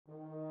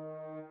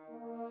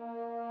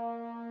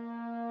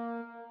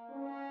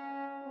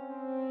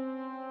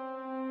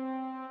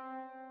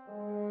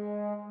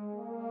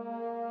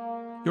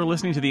You're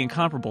listening to the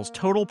Incomparables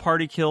Total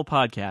Party Kill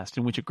podcast,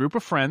 in which a group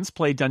of friends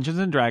play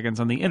Dungeons & Dragons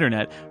on the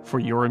internet for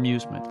your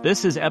amusement.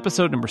 This is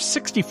episode number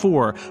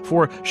 64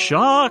 for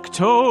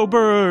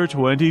Shocktober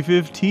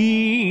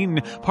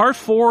 2015, part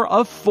 4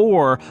 of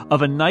 4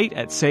 of A Night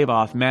at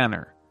Savoth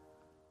Manor.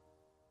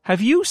 Have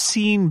you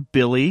seen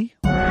Billy?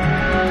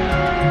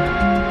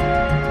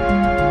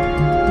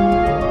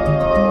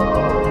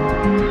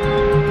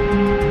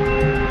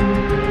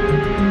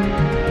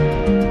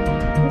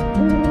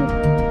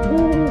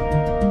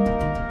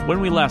 When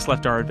we last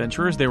left our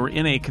adventurers, they were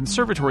in a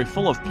conservatory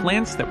full of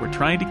plants that were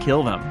trying to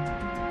kill them.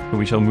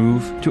 We shall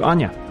move to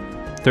Anya.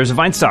 There's a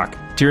vine stalk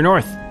to your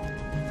north.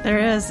 There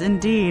is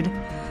indeed.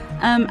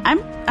 I'm.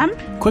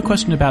 Quick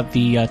question about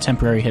the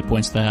temporary hit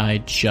points that I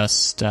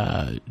just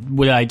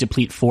would I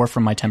deplete 4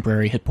 from my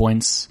temporary hit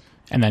points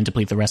and then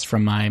deplete the rest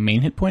from my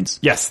main hit points?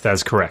 Yes, that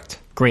is correct.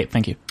 Great,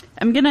 thank you.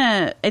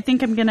 I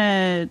think I'm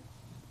gonna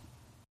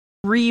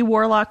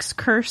re-Warlock's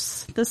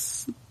Curse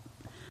this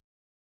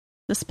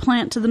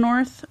plant to the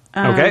north.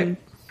 Okay.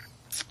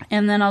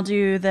 And then I'll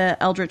do the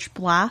Eldritch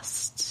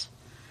Blast.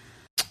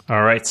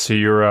 All right, so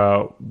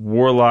you're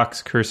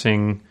Warlock's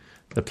cursing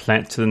the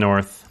plant to the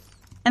north.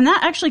 And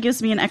that actually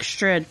gives me an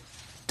extra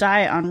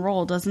die on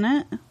roll, doesn't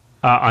it?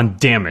 On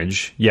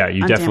damage, yeah,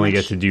 you definitely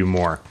damage. get to do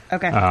more.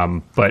 Okay.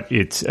 But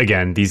it's,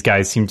 again, these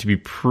guys seem to be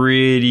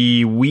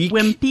pretty weak.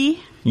 Wimpy?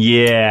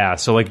 Yeah,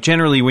 so like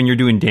generally when you're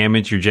doing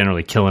damage, you're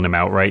generally killing them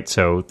outright,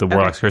 so the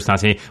Warlock's Curse not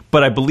saying.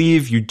 But I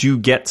believe you do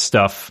get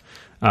stuff.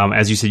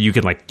 As you said, you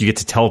get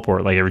to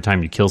teleport like every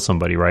time you kill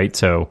somebody, right?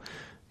 So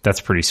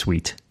that's pretty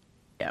sweet.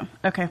 Yeah.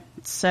 Okay.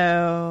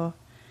 So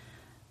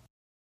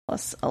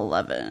plus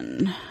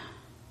 11.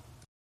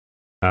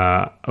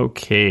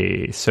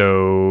 Okay.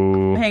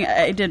 So Hang on,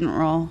 I didn't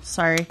roll.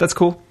 Sorry. that's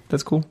cool.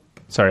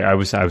 Sorry, I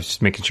was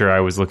just making sure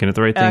I was looking at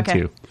the right thing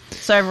too.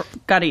 So I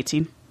got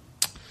 18.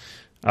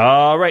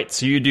 All right.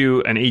 So you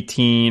do an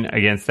 18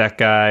 against that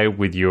guy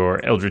with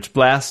your Eldritch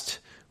Blast,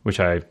 which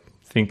I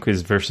think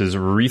is versus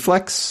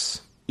Reflex.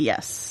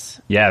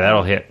 Yes. Yeah,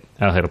 that'll hit.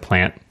 That'll hit a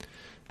plant.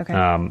 Okay.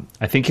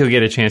 I think he'll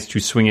get a chance to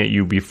swing at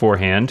you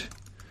beforehand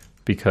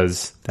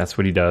because that's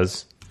what he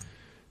does.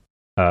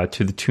 To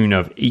the tune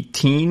of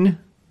 18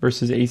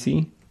 versus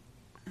AC.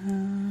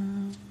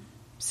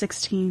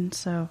 16,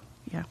 so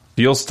yeah.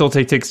 You'll still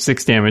take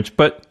 6 damage,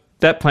 but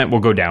that plant will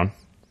go down.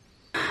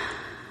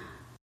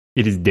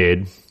 It is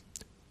dead.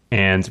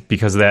 And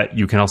because of that,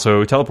 you can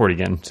also teleport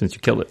again since you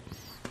killed it.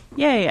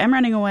 Yay, I'm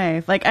running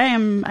away. Like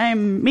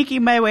I'm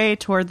making my way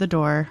toward the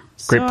door.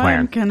 Great plan.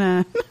 I'm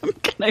gonna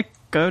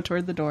go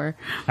toward the door.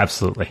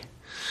 Absolutely.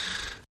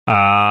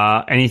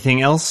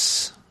 Anything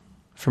else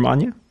from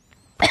Anya?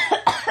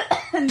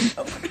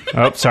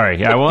 Oh, sorry.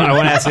 Yeah, I won't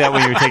ask you that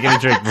when you were taking a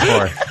drink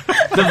before.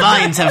 The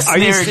vines have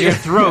snared your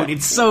throat.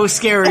 It's so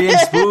scary and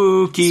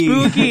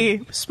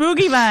spooky.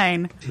 Spooky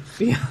vine.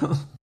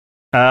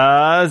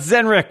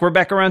 Zenrik, we're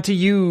back around to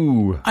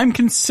you. I'm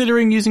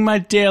considering using my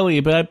daily,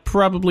 but I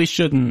probably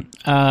shouldn't.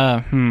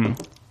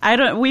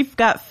 We've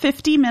got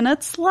 50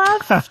 minutes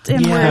left,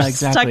 and Yeah, we're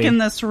exactly. stuck in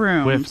this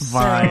room. With so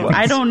vines.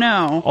 I don't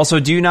know. Also,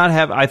 do you not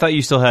have... I thought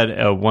you still had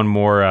one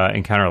more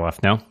encounter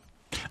left, no?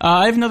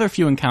 I have another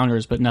few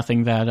encounters, but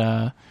nothing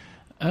that...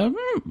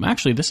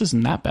 actually, this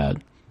isn't that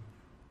bad.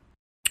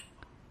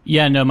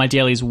 Yeah, no, my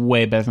daily's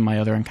way better than my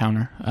other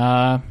encounter.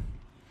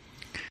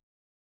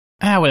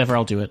 Whatever,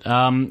 I'll do it.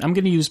 I'm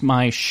going to use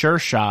my Sure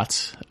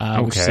Shot,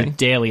 which is a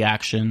daily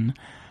action,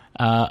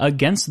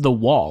 against the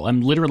wall.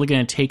 I'm literally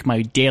going to take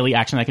my daily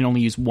action I can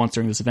only use once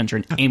during this adventure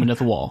and aim it at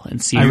the wall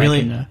and see if I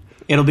can...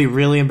 It'll be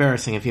really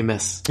embarrassing if you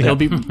miss. It'll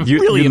be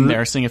really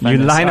embarrassing if I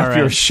miss. You line All up right.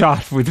 your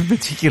shot with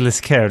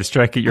meticulous care to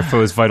strike at your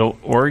foe's vital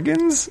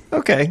organs?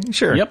 Okay,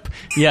 sure. Yep.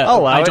 Yeah,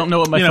 I'll allow I it. don't know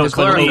what my foe's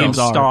chlorophyll aims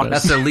are. stalk, but-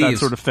 That's their that leaves.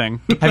 sort of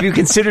thing. Have you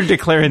considered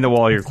declaring the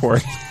wall your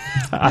quarry?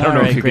 I don't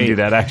know if you can do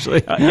that,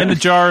 actually. In the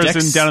jars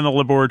Dex- and down in the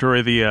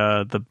laboratory,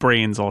 the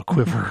brains all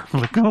quiver.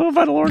 Like, oh,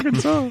 vital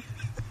organs, oh.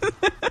 All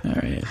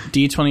right.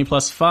 D20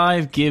 plus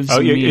 5 gives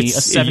me a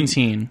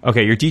 17.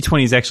 Okay, your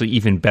D20 is actually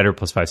even better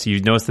plus 5. So you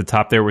notice the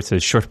top there where it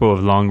says short bow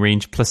of long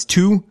range plus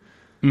 2?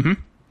 Mm-hmm.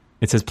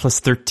 It says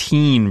plus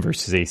 13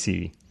 versus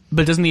AC.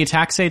 But doesn't the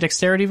attack say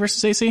dexterity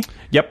versus AC?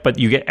 Yep, but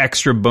you get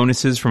extra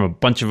bonuses from a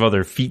bunch of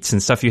other feats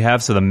and stuff you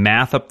have. So the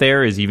math up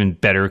there is even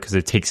better because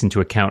it takes into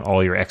account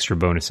all your extra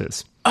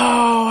bonuses.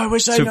 Oh, I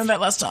wish I'd known that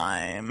last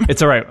time.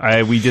 It's all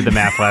right. We did the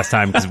math last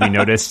time because we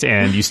noticed,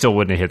 and you still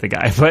wouldn't have hit the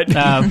guy. But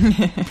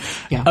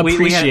Yeah,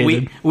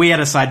 Appreciated. we had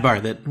a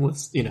sidebar that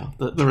was,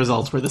 the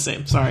results were the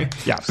same. Sorry.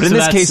 yeah, but in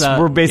this that's, case,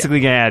 we're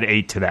basically going to add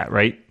 8 to that,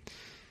 right?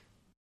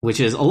 Which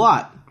is a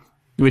lot.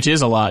 Which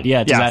is a lot.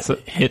 Yeah, Yeah, that so-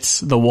 hits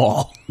the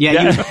wall. Yeah,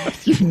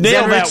 You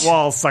nailed that Zenrich,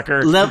 wall,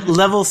 sucker.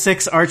 level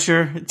 6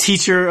 archer,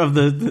 teacher of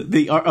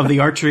the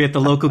archery at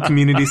the local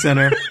community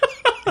center.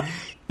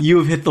 You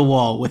have hit the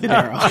wall with an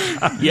arrow.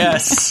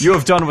 Yes. You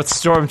have done what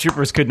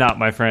stormtroopers could not,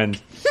 my friend.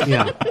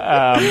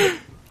 Yeah.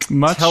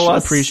 Much Tell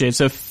us- appreciated.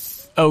 So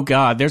Oh,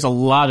 God. There's a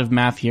lot of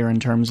math here in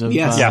terms of...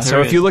 Yes. Yeah, so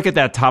There if you is. look at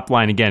that top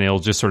line again, it'll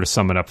just sort of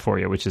sum it up for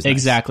you, which is nice.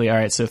 Exactly. All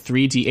right, so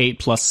 3d8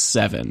 plus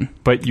 7.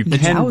 But you can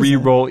Wowza.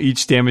 re-roll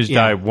each damage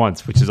Yeah. die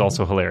once, which is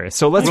also hilarious.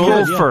 So let's Roll roll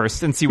it, yeah.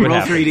 first and see what Roll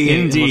happens. 3d8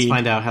 and let's Indeed.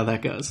 find out how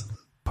that goes.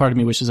 Part of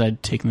me wishes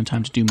I'd taken the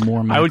time to do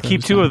more macros. I would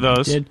keep 2 of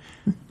those. Did.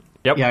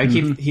 Yep. Yeah, I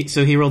keep.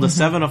 He rolled a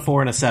 7, a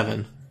 4, and a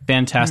 7.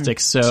 Fantastic.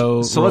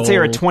 So So let's say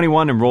you're at roll-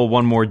 21 and roll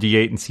one more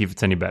d8 and see if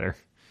it's any better.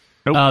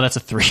 Oh, that's a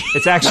 3.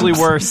 It's actually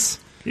worse.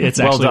 It's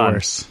Well actually done.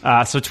 worse.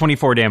 So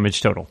 24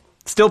 damage total.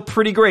 Still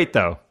pretty great,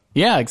 though.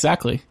 Yeah,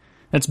 exactly.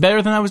 That's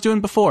better than I was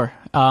doing before.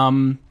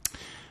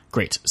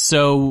 Great.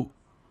 So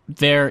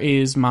there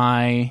is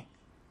my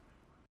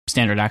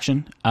standard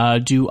action. Why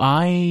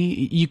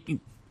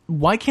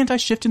can't I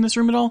shift in this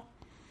room at all?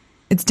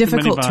 It's Too many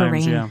difficult vibes,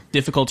 terrain. yeah.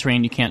 Difficult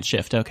terrain, you can't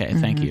shift. Okay,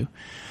 thank you.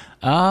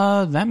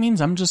 That means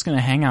I'm just going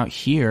to hang out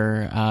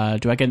here.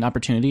 Do I get an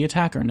opportunity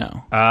attack or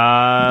no?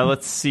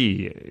 Let's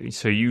see.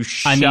 So you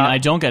shot... I mean, I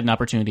don't get an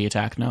opportunity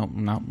attack. Nope.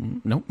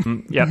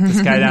 Yep,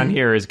 this guy down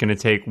here is going to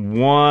take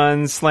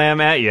one slam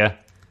at you.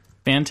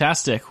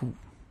 Fantastic.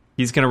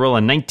 He's going to roll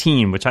a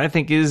 19, which I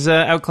think is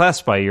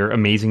outclassed by your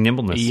amazing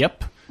nimbleness.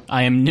 Yep.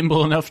 I am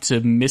nimble enough to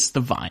miss the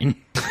vine.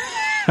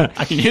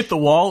 I can hit the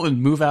wall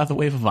and move out of the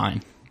way of a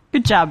vine.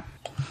 Good job.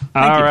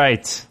 All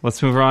right,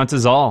 let's move on to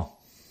Zal.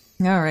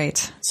 All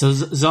right. So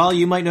Zal,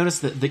 you might notice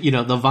that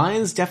the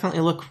vines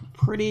definitely look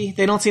pretty.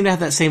 They don't seem to have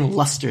that same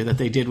luster that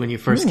they did when you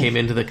first came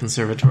into the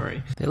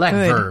conservatory. They lack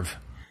Good. verve.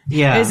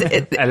 Yeah.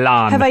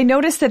 Elan. Have I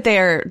noticed that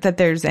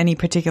there's any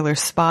particular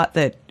spot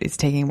that is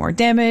taking more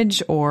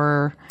damage,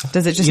 or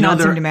does it just You know, not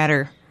seem they're- to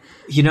matter?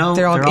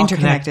 They're all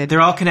interconnected.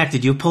 They're all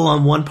connected. You pull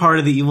on one part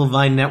of the evil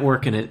vine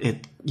network, and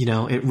it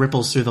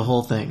ripples through the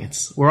whole thing.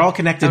 We're all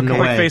connected in a Okay.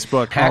 way. Like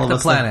Facebook. Hack All the of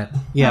us planet.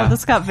 Yeah. Oh,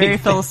 this got very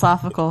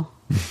philosophical.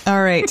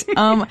 All right.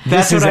 That's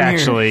This is what I'm here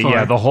actually,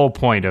 for. the whole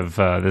point of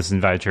this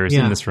Invitor is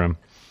in Yeah. this room.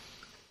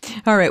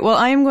 All right. Well,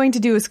 I am going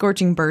to do a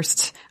scorching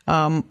burst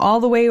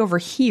all the way over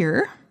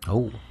here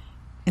Oh.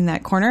 in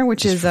that corner,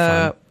 which is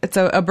it's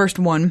a burst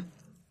 1.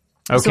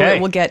 Okay. So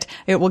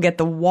it will get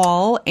the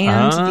wall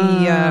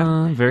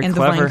and very the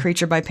clever. vine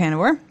creature by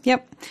Panowar.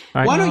 Yep.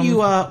 Why don't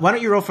you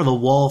roll for the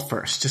wall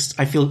first? Just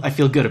I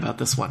feel good about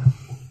this one.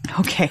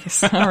 Okay.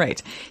 So, all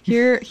right.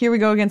 Here we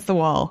go against the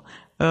wall.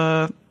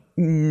 No.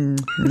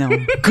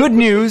 Good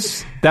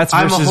news. That's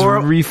I'm a versus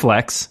horrible-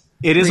 reflex.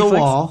 It is Reflex? a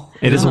wall.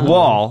 It is a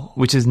wall,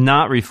 which is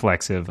not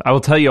reflexive. I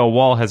will tell you, a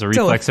wall has a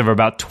reflex of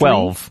about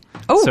 12.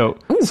 Oh.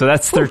 So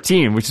that's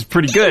 13, which is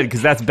pretty good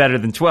because that's better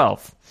than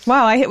 12.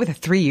 Wow, I hit with a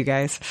 3, you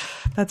guys.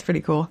 That's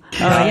pretty cool.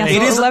 Yeah, so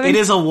It is 11 it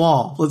is a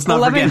wall. Let's not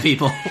 11 forget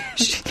people.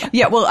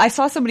 Yeah, well, I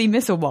saw somebody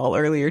miss a wall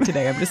earlier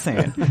today. I'm just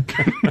saying.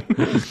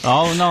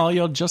 All in all,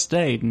 you're just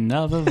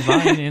another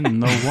vine in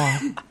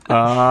the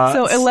wall.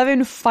 So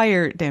 11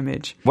 fire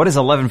damage. What does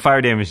 11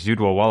 fire damage do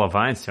to a wall of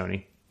vines,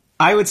 Tony?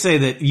 I would say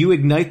that you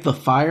ignite the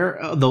fire,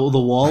 the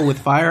wall with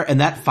fire,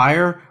 and that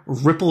fire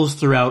ripples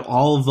throughout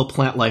all of the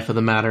plant life of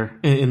the matter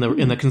in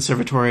the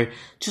conservatory,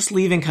 just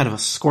leaving kind of a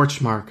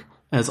scorch mark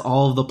as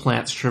all of the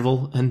plants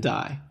shrivel and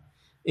die,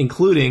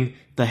 including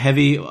the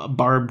heavy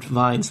barbed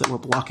vines that were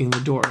blocking the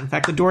door. In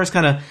fact, the door is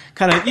kind of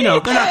they're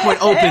not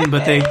quite open,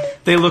 but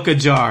they look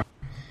ajar.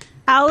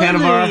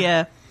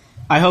 Hallelujah.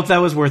 I hope that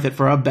was worth it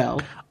for a bell.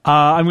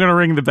 I'm going to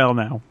ring the bell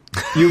now.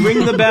 You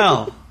ring the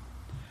bell,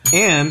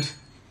 and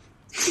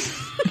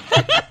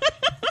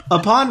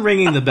upon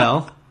ringing the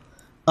bell,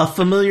 a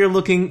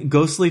familiar-looking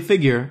ghostly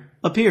figure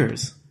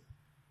appears.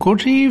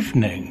 Good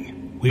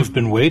evening. We've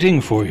been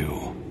waiting for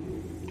you.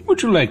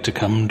 Would you like to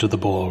come to the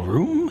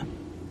ballroom?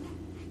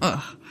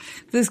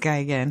 This guy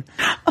again.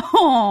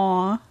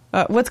 Aww.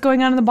 What's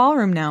going on in the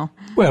ballroom now?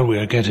 Well, we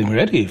are getting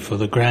ready for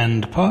the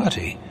grand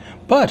party.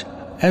 But,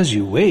 as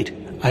you wait,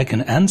 I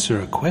can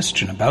answer a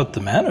question about the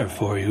manor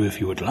for you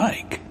if you would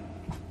like.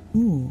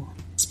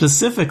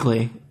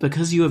 Specifically,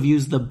 because you have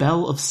used the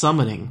Bell of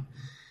Summoning,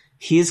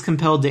 he is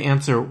compelled to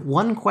answer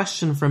one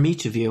question from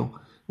each of you,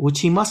 which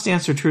he must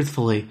answer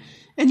truthfully,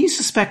 and you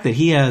suspect that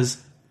he has a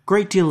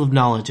great deal of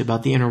knowledge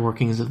about the inner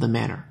workings of the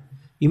manor.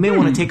 You may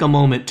want to take a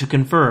moment to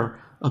confer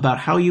about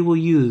how you will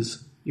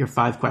use your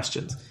 5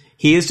 questions.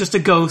 He is just a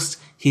ghost,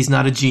 he's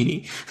not a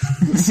genie.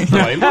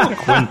 Why, look,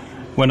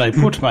 when I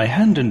put my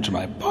hand into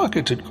my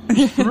pocket, it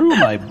goes through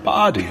my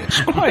body.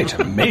 It's quite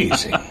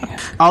amazing.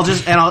 I'll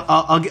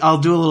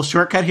do a little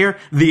shortcut here.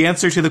 The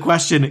answer to the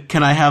question,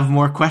 can I have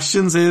more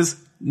questions, is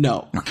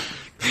no.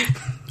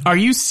 Are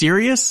you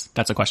serious?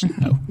 That's a question.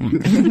 No.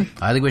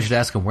 I think we should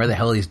ask him where the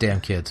hell are these damn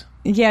kids?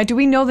 Yeah, do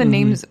we know the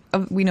names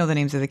of, we know the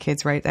names of the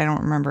kids, right? I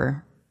don't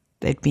remember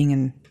it being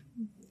in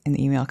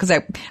the email. Because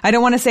I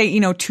don't want to say,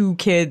 2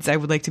 kids. I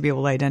would like to be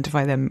able to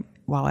identify them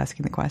while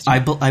asking the question.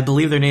 I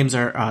believe their names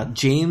are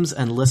James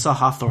and Lissa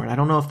Hawthorne. I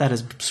don't know if that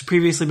has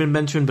previously been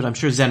mentioned, but I'm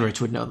sure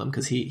Zenrich would know them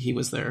because he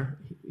was their,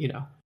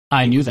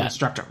 I knew that.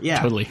 instructor. Yeah.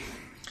 Totally.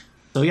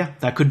 So yeah,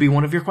 that could be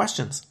one of your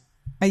questions.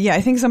 Yeah,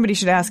 I think somebody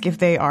should ask if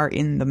they are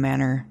in the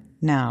manor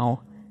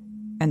now,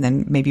 and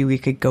then maybe we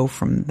could go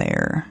from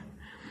there.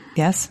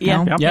 Yes?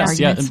 Yeah. No? Yep. Yes,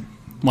 yeah. Arguments?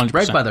 100%.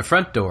 Right by the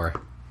front door.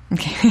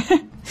 Okay.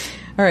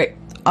 All right.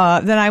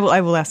 Then I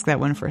will ask that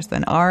one first.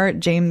 Then, are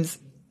James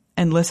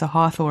and Lissa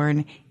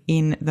Hawthorne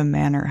in the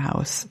manor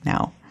house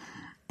now?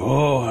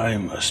 Oh, I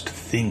must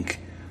think.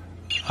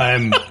 I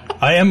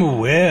am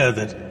aware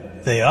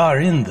that they are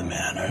in the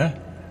manor.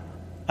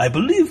 I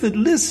believe that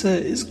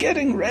Lissa is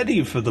getting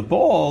ready for the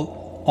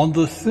ball on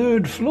the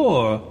 3rd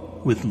floor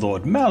with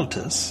Lord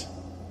Malthus.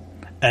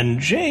 And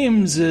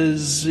James,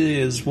 as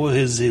is his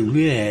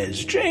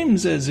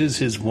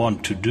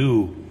wont to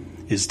do,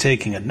 is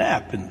taking a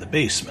nap in the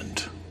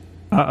basement.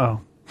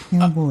 Uh-oh.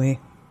 Oh, boy.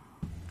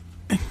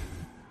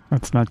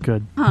 That's not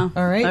good. Huh.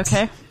 All right.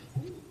 Okay.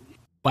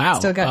 Wow.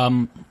 Still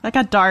got- That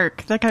got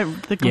dark. That got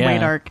way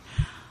dark.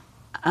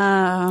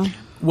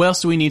 What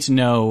else do we need to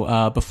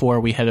know before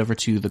we head over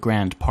to the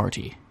grand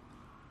party?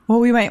 Well,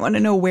 we might want to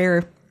know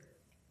where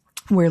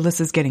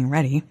Lissa's getting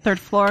ready. 3rd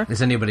floor.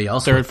 Is anybody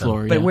else 3rd with them?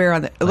 floor, But yeah. where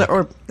on the...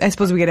 Or I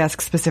suppose we could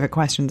ask specific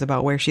questions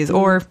about where she is,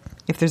 or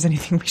if there's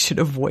anything we should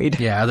avoid.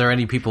 Yeah, are there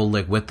any people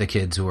like with the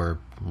kids who are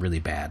really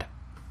bad?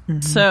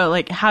 So,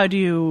 like, how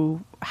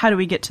do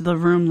we get to the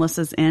room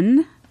Lissa's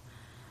in?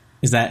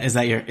 Is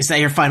that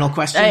your final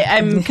question?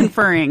 I'm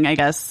conferring, I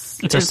guess.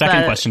 It's our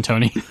second question,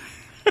 Tony.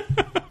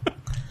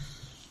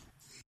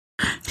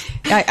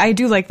 I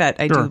do like that.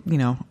 I Sure. do, you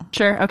know.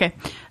 Sure, okay.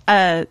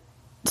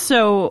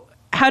 So,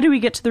 how do we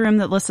get to the room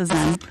that Lissa's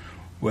in?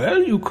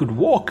 Well, you could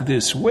walk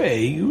this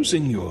way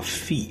using your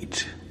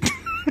feet.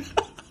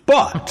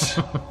 But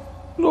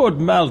Lord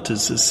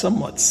Malthus is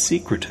somewhat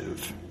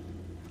secretive.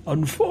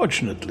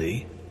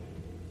 Unfortunately,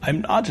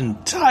 I'm not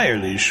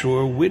entirely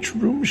sure which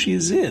room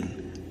she's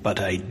in, but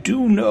I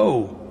do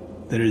know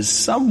there is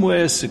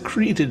somewhere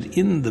secreted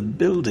in the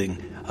building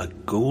a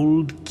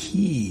gold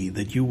key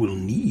that you will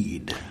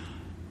need.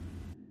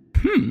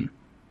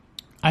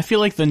 I feel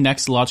like the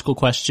next logical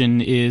question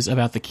is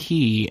about the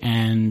key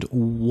and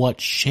what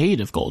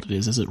shade of gold it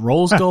is. Is it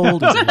rose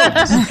gold? Is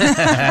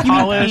it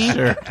polished?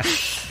 Or...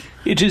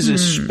 It is a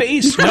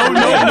space... No.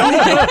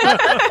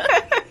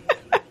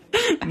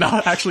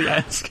 Not actually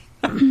ask.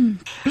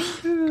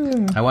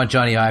 I want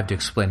Johnny Ive to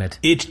explain it.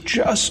 It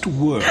just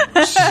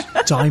works.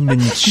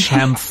 Diamond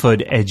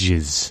chamfered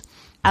edges.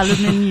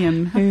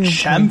 Aluminium.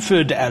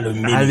 Chamfered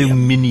aluminium.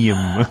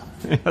 Aluminium.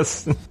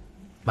 Yes.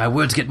 My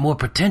words get more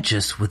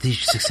pretentious with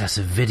each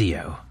successive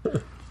video.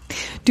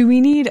 Do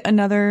we need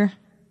another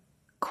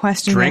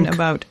question Drink? then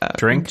about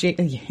Drink?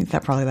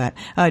 Probably that.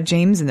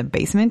 James in the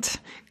basement?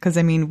 Because,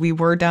 I mean, we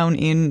were down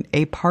in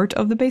a part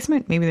of the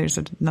basement. Maybe there's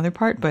another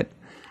part, but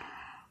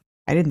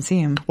I didn't see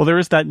him. Well, there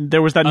was that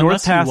North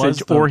Unless he was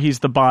Passage, the- or he's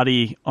the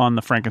body on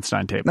the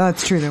Frankenstein tape. Oh,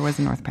 that's true. There was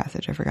a North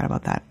Passage. I forgot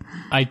about that.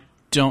 I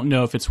don't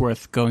know if it's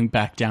worth going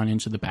back down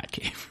into the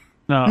Batcave.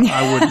 No,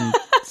 I wouldn't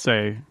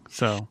say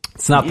so.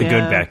 It's not the good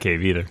Yeah.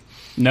 Batcave either.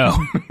 No.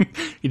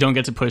 You don't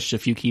get to push a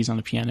few keys on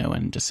the piano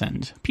and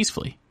descend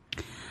peacefully.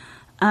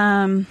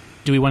 Do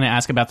we want to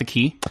ask about the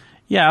key?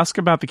 Yeah, ask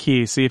about the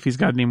key. See if he's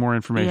got any more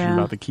information Yeah.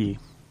 about the key.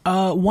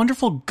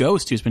 Wonderful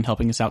ghost who's been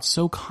helping us out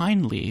so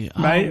kindly.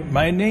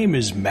 My name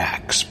is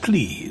Max,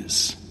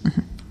 please.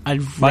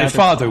 I'd My rather-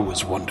 father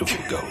was Wonderful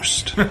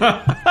Ghost.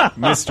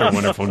 Mr.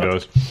 Wonderful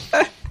Ghost.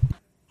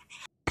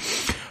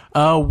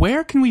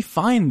 Where can we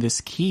find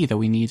this key that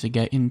we need to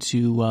get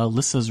into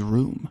Lissa's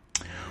room?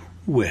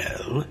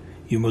 Well,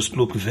 you must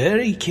look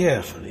very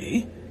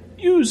carefully,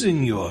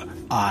 using your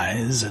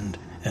eyes and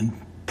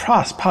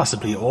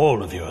possibly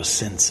all of your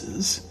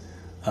senses.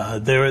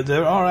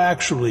 There are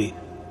actually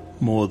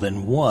more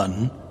than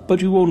one,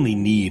 but you only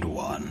need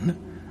one.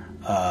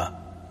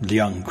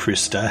 Young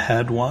Krista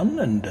had one,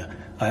 and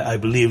I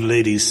believe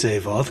Lady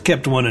Savoth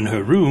kept one in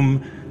her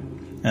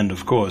room, and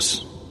of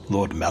course,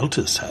 Lord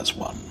Malthus has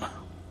one.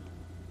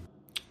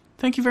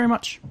 Thank you very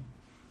much.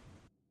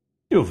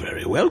 You're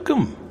very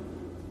welcome.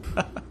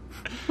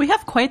 We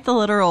have quite the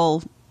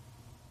literal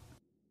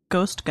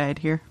ghost guide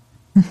here.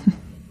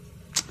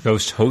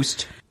 Ghost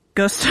host.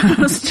 Ghost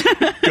host.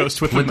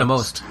 Ghost with With the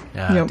most.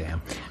 Ah, Yep.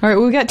 damn. All right,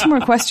 well, we got two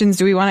more questions.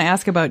 Do we want to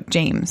ask about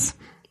James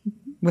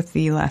with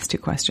the last two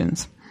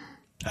questions?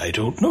 I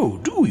don't know,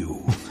 do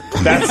you?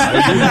 That's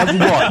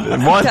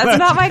what? That's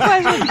not my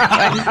question.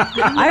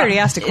 I already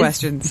asked a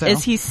question. So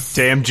Is he?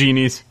 Damn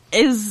genies.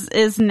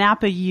 Is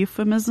nap a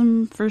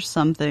euphemism for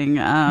something?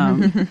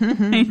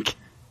 Like,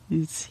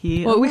 is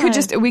he? Well,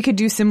 alive? we could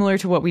do similar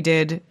to what we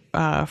did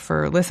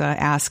for Lissa.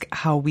 Ask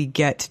how we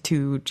get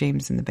to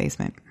James in the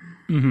basement.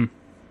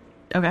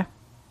 Okay,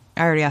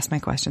 I already asked my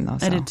question though.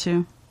 So I did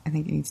too. I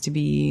think it needs to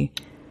be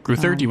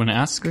Gruther, do you want to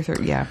ask?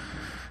 Gruther. Yeah.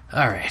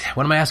 All right.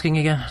 What am I asking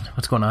again?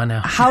 What's going on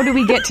now? How do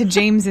we get to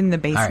James in the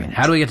All basement? right.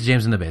 How do we get to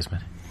James in the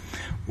basement?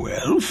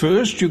 Well,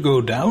 first you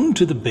go down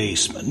to the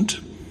basement.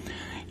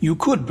 You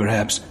could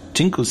perhaps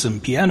tinkle some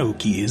piano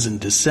keys and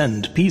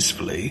descend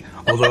peacefully,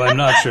 although I'm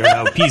not sure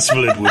how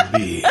peaceful it would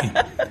be.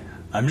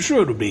 I'm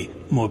sure it would be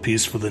more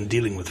peaceful than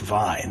dealing with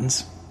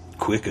vines.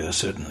 Quicker,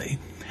 certainly.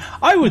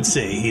 I would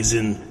say he's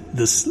in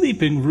the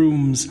sleeping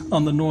rooms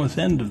on the north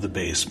end of the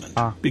basement,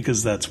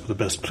 because that's the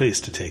best place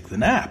to take the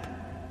nap.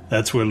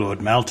 That's where Lord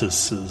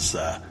Malthus's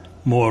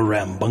more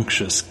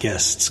rambunctious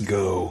guests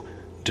go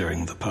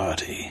during the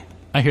party.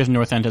 I hear the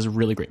North End has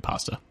really great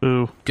pasta.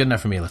 Ooh. Good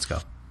enough for me. Let's go.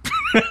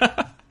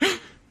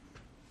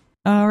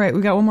 All right,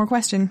 we got one more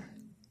question.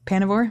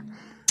 Panivore?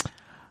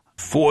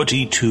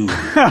 42.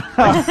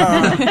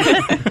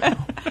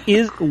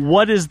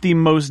 What is the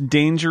most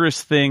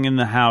dangerous thing in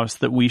the house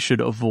that we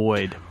should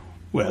avoid?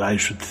 Well, I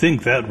should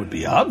think that would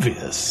be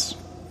obvious.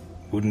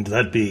 Wouldn't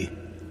that be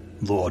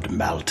Lord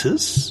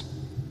Malthus?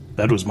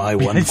 That was my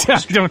one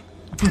question.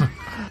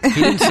 He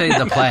didn't say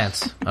the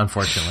plants,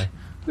 unfortunately.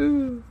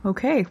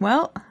 Okay,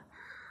 well,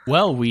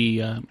 we...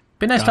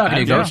 Been nice talking to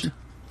you, Ghost.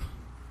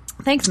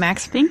 thanks,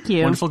 Max. Thank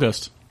you. Wonderful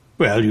ghost.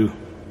 Well,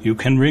 you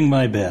can ring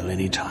my bell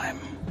anytime.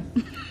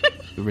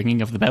 The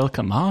ringing of the bell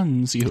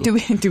commands you. Do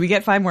we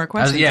get 5 more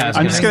questions?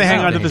 I'm just going to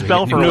hang on to this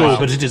bell for a No, while.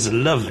 but it is a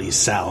lovely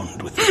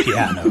sound with the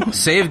piano.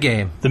 Save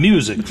game. The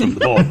music from the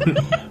ballroom.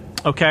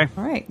 Okay.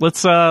 All right.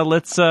 Let's go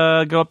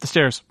up the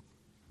stairs.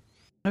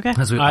 Okay.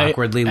 As we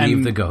awkwardly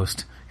leave the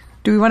ghost.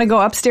 Do we want to go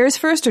upstairs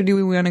first, or do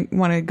we want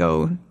to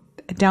go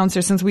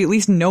downstairs, since we at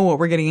least know what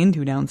we're getting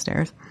into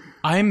downstairs?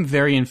 I'm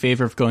very in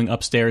favor of going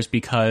upstairs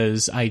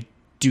because I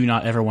do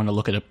not ever want to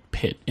look at a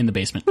pit in the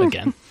basement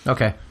again.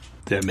 Okay.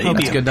 There may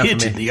be a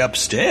pit in the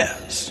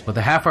upstairs. With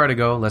a half hour to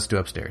go, let's do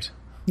upstairs.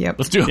 Yep.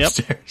 Let's do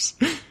upstairs.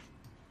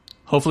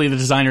 Hopefully the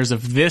designers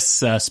of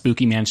this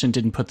spooky mansion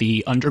didn't put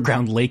the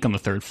underground lake on the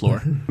 3rd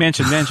floor.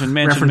 Mansion.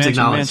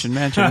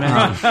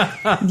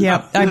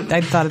 Yep,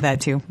 I thought of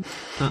that too.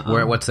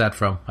 What's that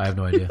from? I have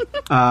no idea.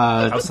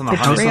 House on the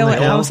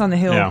House on the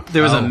Hill. Yeah.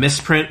 There was a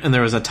misprint, and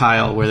there was a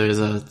tile where there's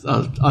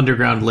a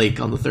underground lake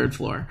on the 3rd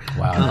floor.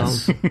 Wow.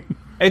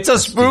 It's a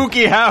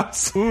spooky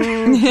house.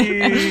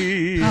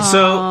 Spooky.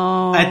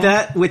 So at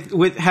that,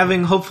 with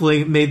having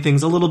hopefully made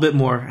things a little bit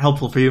more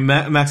helpful for you,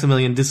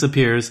 Maximilian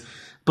disappears.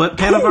 But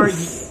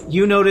Panavar,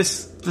 you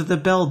notice that the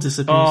bell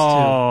disappears too.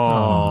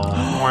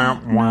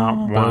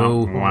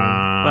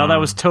 Well, that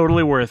was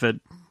totally worth it.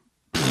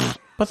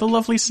 But the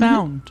lovely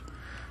sound.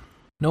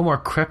 No more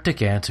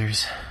cryptic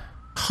answers.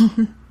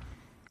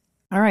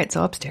 All right,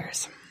 so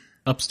upstairs.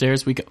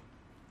 Upstairs we go.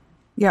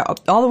 Yeah,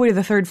 all the way to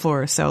the 3rd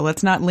floor, so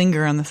let's not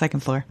linger on the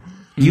 2nd floor.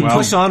 You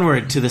push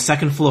onward to the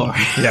 2nd floor.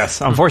 Yes,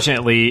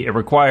 unfortunately, it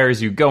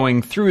requires you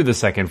going through the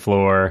 2nd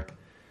floor.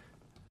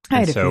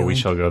 And so we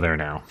shall go there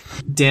now.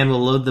 Dan will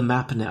load the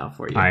map now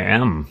for you. I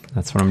am.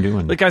 That's what I'm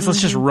doing. But guys,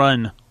 let's just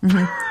run.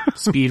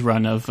 Speed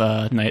run of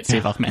Night at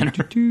Save Off Manor.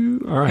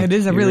 All right. It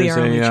is a really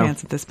early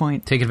chance at this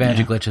point. Take advantage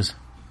of glitches.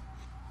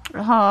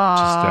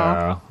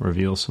 Just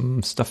reveal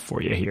some stuff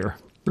for you here.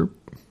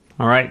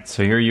 All right,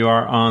 so here you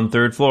are on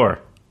 3rd floor.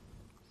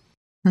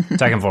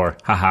 2nd floor.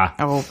 Haha.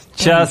 Oh,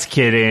 just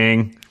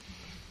kidding.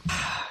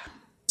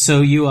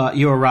 So you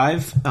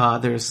arrive.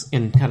 There's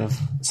in kind of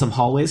some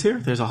hallways here.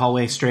 There's a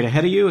hallway straight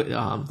ahead of you.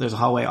 There's a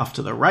hallway off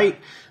to the right.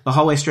 The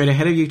hallway straight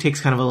ahead of you takes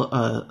kind of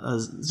a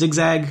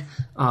zigzag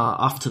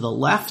off to the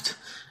left.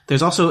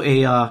 There's also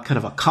a kind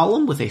of a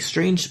column with a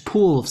strange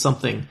pool of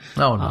something.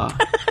 Oh no!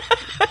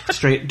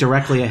 Straight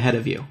directly ahead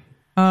of you.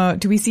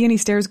 Do we see any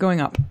stairs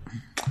going up?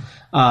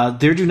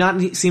 There do not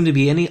seem to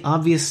be any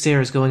obvious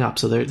stairs going up.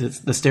 So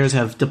the stairs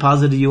have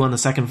deposited you on the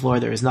 2nd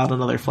floor. There is not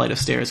another flight of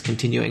stairs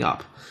continuing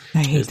up.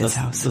 I hate this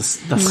house.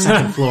 The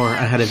 2nd floor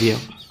ahead of you.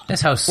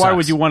 This house Why sucks.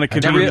 would you want to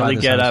conveniently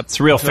get up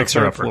It's a real to the 3rd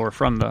fixer-upper. floor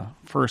from the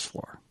 1st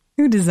floor?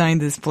 Who designed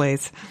this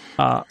place?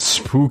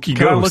 Spooky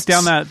Can I ghosts.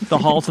 look down the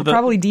hall to the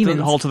Probably demons.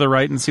 the hall to the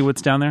right and see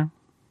what's down there?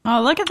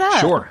 Oh, look at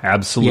that. Sure,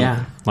 absolutely.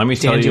 Yeah. Let me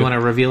tell Dan, you. do you want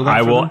to reveal that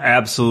I for will them?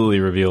 absolutely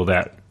reveal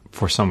that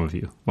for some of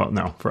you. Well,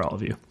 no, for all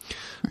of you.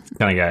 That's the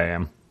kind of guy I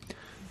am.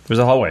 There's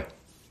a hallway.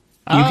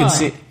 You can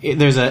see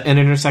there's an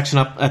intersection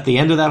up at the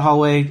end of that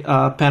hallway,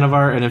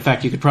 Panavar, and in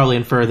fact, you could probably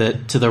infer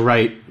that to the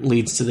right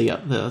leads to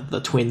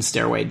the twin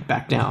stairway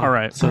back down. All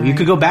right. So you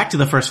could go back to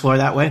the 1st floor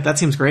that way. That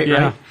seems great,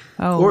 Yeah. right?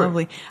 Oh, Or-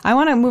 lovely. I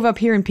want to move up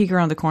here and peek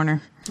around the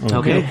corner.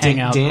 Okay. Hang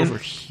out Dan, over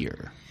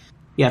here.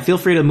 yeah, feel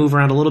free to move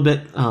around a little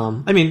bit.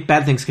 I mean,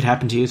 bad things could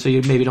happen to you, so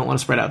you maybe don't want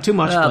to spread out too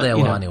much. Well, but, they you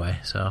will know. anyway,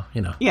 so,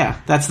 you know. Yeah,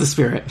 that's the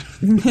spirit.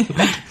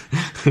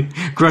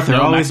 Growth are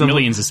No, always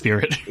Maximilian's a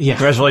spirit. Yeah,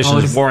 Congratulations,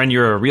 always- Warren.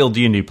 You're a real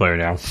D&D player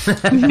now.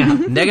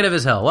 Negative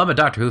as hell. Well, I'm a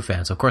Doctor Who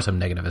fan, so of course I'm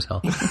negative as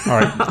hell. All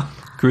right.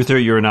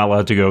 Gruther, you're not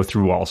allowed to go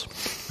through walls.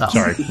 Oh.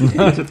 Sorry.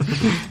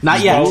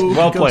 Not yet.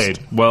 Well played.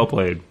 Well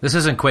played. This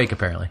isn't Quake,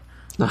 apparently.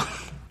 All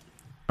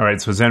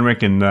right, so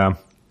Zenrik and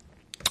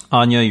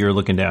Anya, you're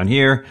looking down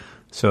here.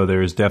 So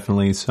there's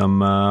definitely some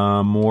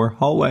more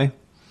hallway.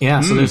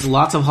 Yeah, so there's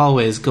lots of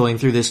hallways going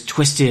through this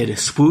twisted,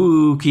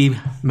 spooky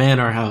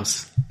manor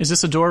house. Is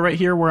this a door right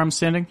here where I'm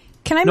standing?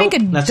 Can I Nope,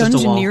 make a that's just a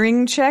wall.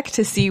 dungeoneering check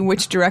to see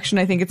which direction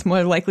I think it's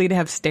more likely to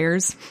have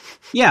stairs?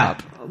 Yeah,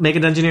 make a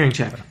dungeoneering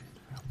check.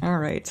 All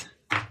right.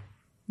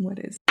 What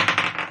is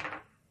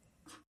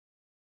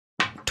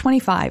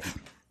 25?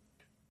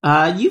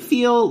 You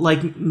feel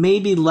like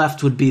maybe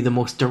left would be the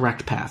most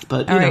direct path,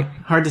 but you All know, right.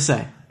 hard to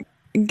say.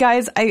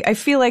 Guys, I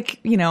feel like,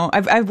 you know,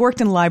 I've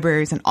worked in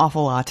libraries an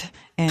awful lot,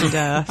 and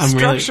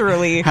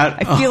structurally,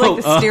 I feel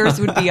like the stairs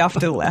would be off to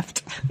the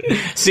left.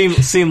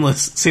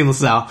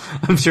 Seamless, Al.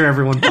 I'm sure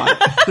everyone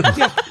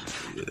thought.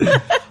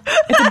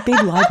 It's a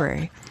big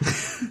library.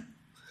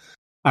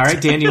 All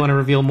right, Dan, you want to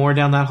reveal more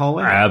down that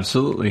hallway?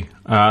 Absolutely.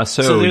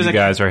 So you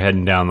guys are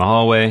heading down the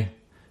hallway.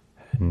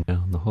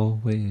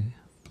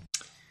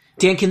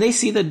 Dan, can they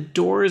see the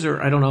doors,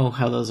 or I don't know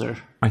how those are?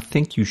 I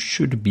think you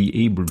should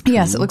be able to.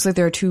 Yes, it looks like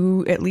there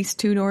are at least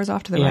two doors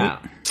off to the right.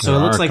 So it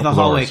looks like the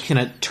hallway kind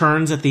of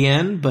turns at the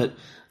end, but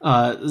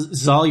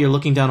Zal, you're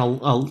looking down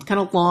a kind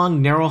of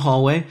long, narrow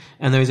hallway,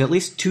 and there's at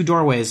least two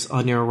doorways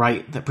on your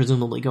right that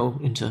presumably go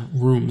into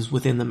rooms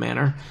within the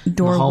manor.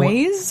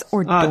 Doorways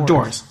or doors?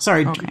 Doors.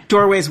 Sorry, okay.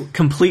 Doorways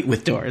complete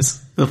with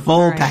doors. The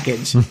full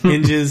package.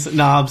 Hinges,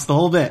 knobs, the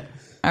whole bit.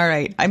 All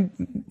right.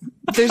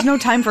 There's no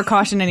time for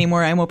caution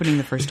anymore. I'm opening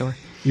the first door.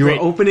 You are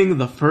opening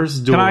the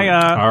first door.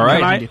 All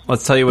right.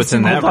 Let's tell you what's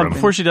in that room.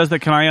 Before she does that,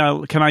 can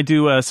I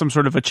do some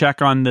sort of a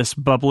check on this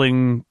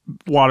bubbling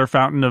water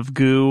fountain of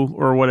goo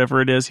or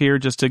whatever it is here,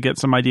 just to get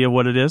some idea of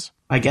what it is?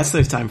 I guess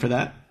there's time for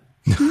that.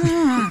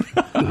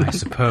 I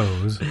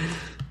suppose.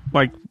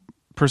 Like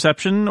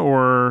perception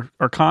or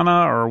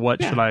arcana, or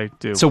what should I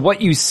do? So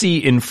what you see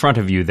in front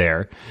of you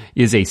there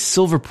is a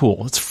silver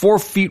pool. It's 4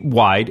 feet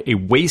wide, a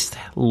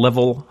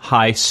waist-level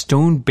high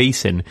stone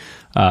basin,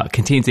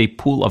 contains a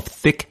pool of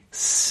thick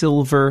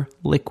silver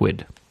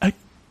liquid.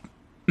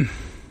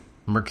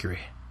 Mercury.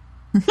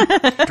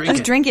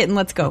 Drink it and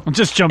let's go.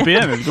 Just jump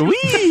in and go,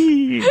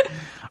 wee!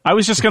 I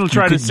was just going to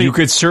try to see. You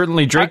could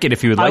certainly drink it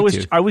if you would like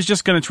to. I was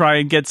just going to try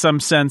and get some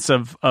sense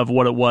of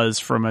what it was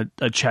from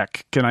a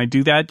check. Can I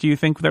do that? Do you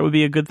think that would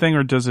be a good thing,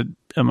 or does it?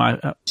 Am I?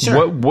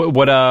 Sure.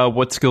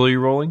 What skill are you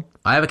rolling?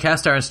 I have a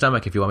cast iron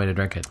stomach if you want me to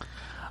drink it.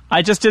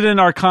 I just did an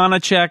Arcana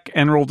check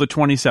and rolled a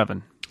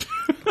 27.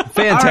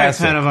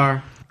 Fantastic. All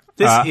right, Panavar.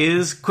 This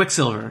is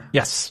Quicksilver.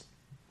 Yes.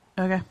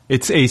 Okay.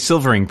 It's a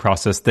silvering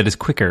process that is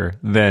quicker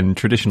than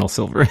traditional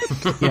silver.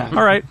 Yeah.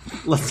 All right.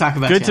 Let's talk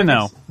about Good to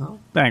know.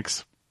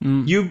 Thanks.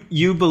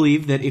 You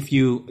believe that if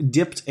you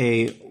dipped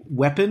a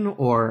weapon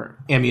or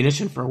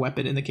ammunition for a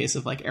weapon, in the case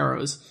of like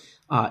arrows,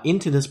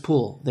 into this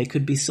pool, they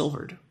could be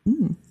silvered.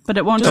 But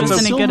it won't do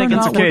us any good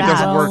against okay, it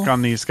doesn't battle. work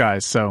on these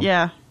guys. So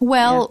Yeah.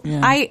 Well,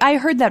 I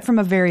heard that from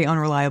a very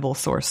unreliable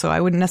source, so I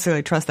wouldn't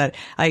necessarily trust that.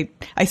 I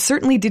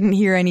certainly didn't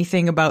hear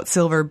anything about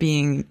silver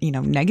being,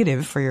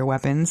 negative for your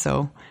weapon,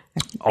 so...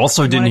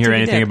 Also didn't hear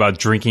anything about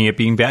drinking it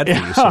being bad for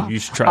you, so you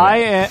should try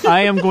that.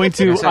 I am going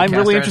to... I'm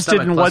really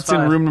interested in what's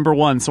in room number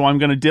 1, so I'm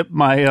going to dip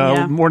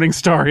my Morning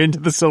Star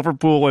into the silver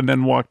pool and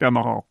then walk down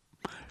the hall.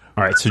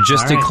 All right, so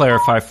just to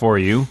clarify for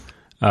you,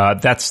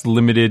 that's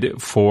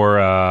limited for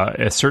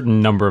a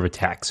certain number of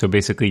attacks. So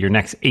basically your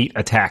next 8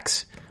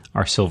 attacks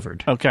are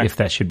silvered. Okay. If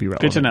that should be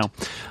relevant. Good to know.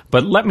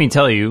 But let me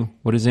tell you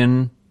what is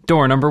in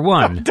door number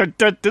 1. A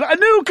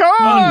new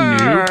car! A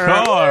new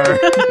car!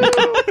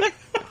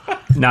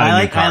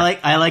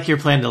 I like your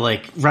plan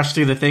to rush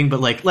through the thing, but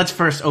let's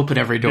first open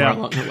every door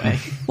along the way.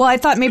 Well, I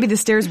thought maybe the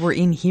stairs were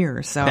in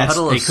here, so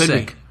Huddle of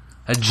sick.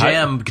 A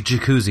jam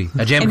jacuzzi.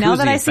 A jam and jacuzzi. now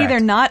that I see they're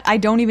not, I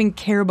don't even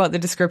care about the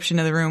description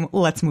of the room.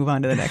 Let's move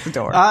on to the next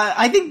door.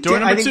 I think door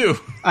number 2.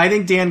 I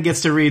think Dan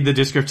gets to read the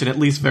description at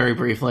least very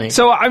briefly.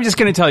 So I'm just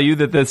going to tell you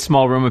that this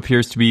small room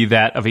appears to be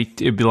that of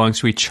it belongs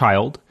to a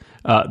child.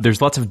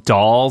 There's lots of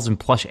dolls and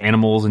plush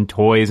animals and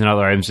toys and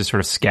other items just sort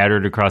of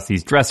scattered across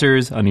these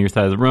dressers on either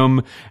side of the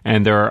room.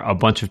 And there are a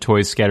bunch of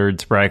toys scattered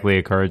sporadically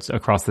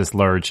across this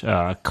large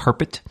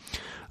carpet.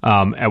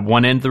 At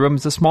one end of the room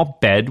is a small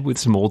bed with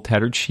some old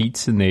tattered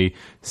sheets, and they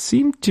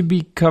seem to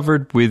be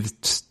covered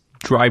with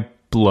dry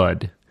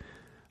blood.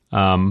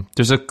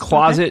 There's a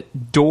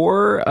closet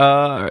door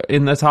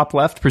in the top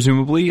left,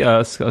 presumably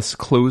a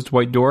closed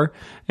white door,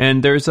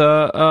 and there's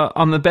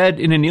on the bed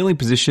in a kneeling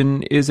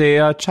position is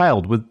a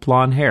child with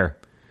blonde hair.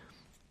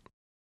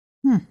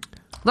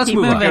 Let's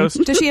move on.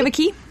 Does she have a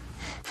key?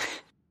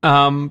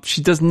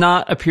 She does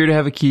not appear to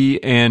have a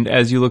key, and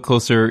as you look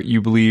closer,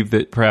 you believe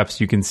that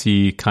perhaps you can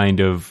see kind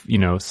of,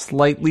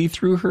 slightly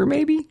through her,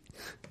 maybe?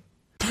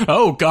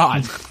 Oh,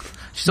 God.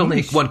 She's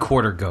only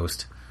 1/4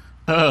 ghost.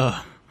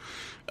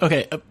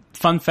 Okay,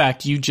 fun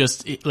fact, you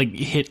just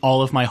hit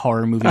all of my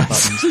horror movie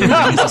buttons. It's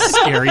the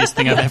scariest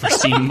thing I've ever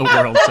seen in the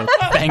world, so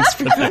thanks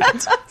for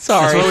that.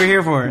 Sorry. That's what we're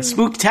here for.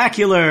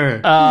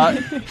 Spooktacular.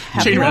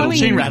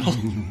 Chain rattle.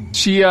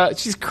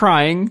 She's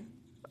crying,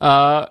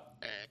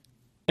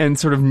 and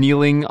sort of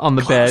kneeling on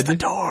the bed. The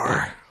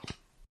door.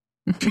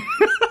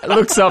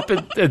 Looks up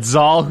at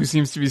Zal, who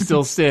seems to be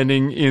still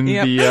standing in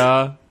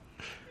the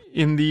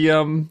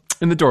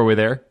doorway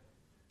there,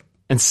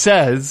 and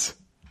says,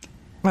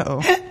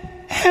 "Uh-oh.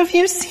 Have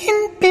you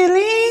seen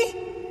Billy?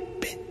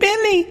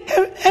 Billy,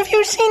 have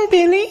you seen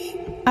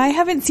Billy? I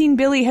haven't seen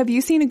Billy. Have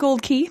you seen a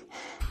gold key?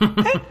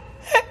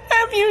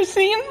 Have you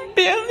seen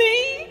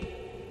Billy?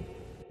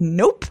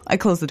 Nope. I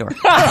closed the door.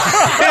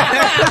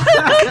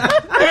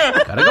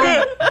 Gotta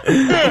go.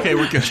 Okay,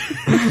 we're good.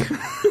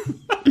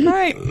 All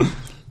right.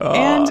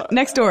 And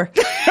next door.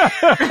 Billy?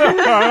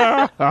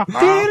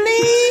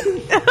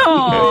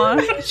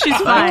 Oh, she's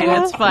fine.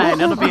 It's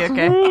fine. It'll be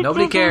okay.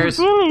 Nobody cares.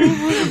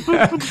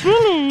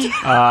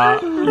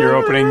 you're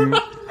opening... All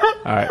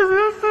right.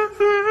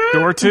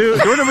 Door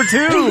number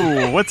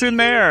 2. What's in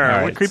there? All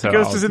right, what creepy so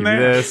ghost I'll is in give you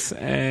there? This,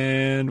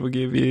 and we'll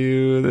give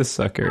you this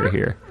sucker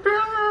here.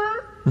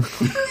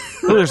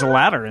 Oh, there's a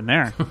ladder in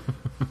there.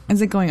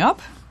 Is it going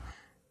up?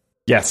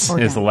 Yes, Or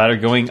is the down? ladder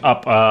going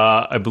up?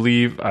 I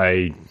believe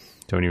I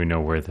don't even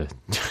know where the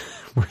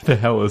where the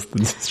hell is the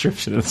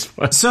description of this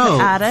one.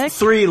 So, Attic?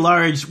 3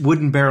 large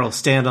wooden barrels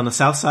stand on the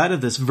south side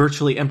of this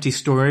virtually empty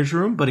storage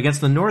room, but against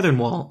the northern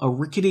wall, a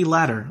rickety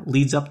ladder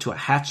leads up to a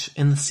hatch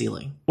in the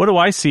ceiling. What do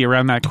I see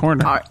around that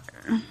corner?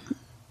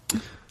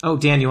 Oh,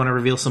 Dan, you want to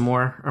reveal some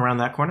more around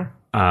that corner?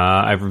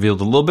 I've revealed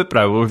a little bit, but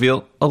I will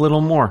reveal a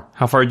little more.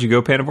 How far did you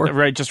go, Panavor?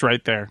 Right, just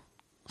right there.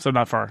 So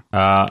not far.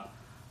 All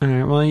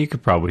right, well, you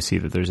could probably see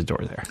that there's a door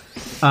there.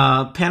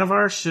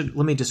 Panavar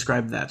let me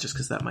describe that just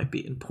because that might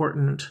be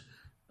important.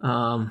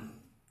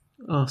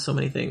 So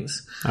many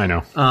things. I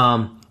know.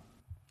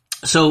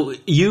 So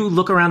you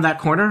look around that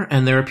corner,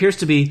 and there appears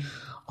to be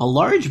a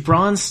large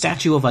bronze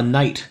statue of a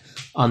knight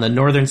on the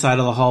northern side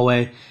of the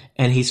hallway,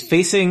 and he's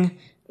facing,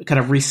 kind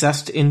of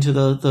recessed into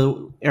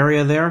the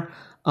area there,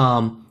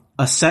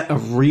 a set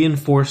of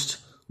reinforced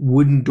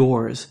wooden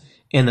doors.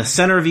 In the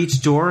center of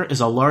each door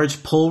is a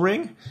large pull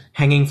ring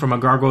hanging from a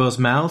gargoyle's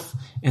mouth,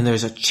 and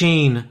there's a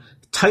chain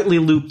tightly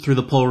looped through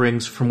the pull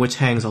rings from which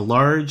hangs a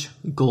large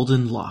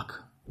golden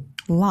lock.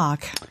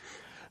 Lock.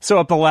 So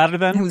up the ladder I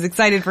then? was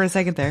excited for a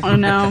second there. Oh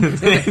no.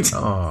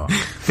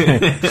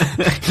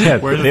 Yeah,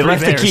 they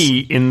left the key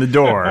in the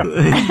door.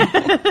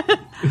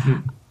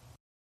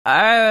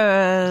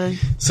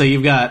 So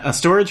you've got a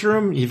storage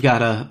room, you've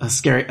got a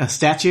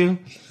statue,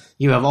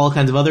 you have all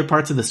kinds of other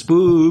parts of the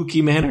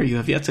spooky manor you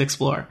have yet to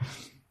explore.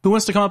 Who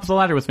wants to come up the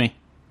ladder with me?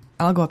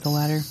 I'll go up the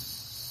ladder.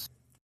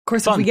 Of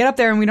course, if we get up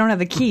there and we don't have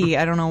the key,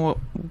 I don't know what...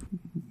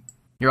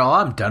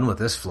 I'm done with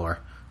this floor.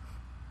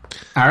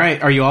 All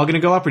right, are you all going to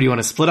go up, or do you want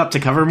to split up to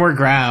cover more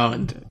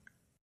ground?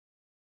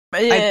 At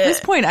this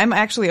point, I'm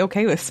actually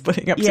okay with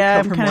splitting up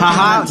Yeah, to cover I'm more. kinda-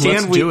 Haha,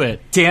 Let's do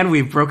it. Dan,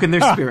 we've broken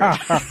their spirit.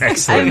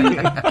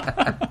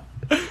 Excellent.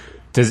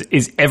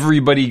 Is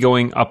everybody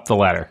going up the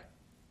ladder?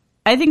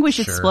 I think we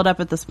should split up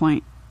at this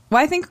point.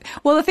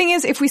 Well, the thing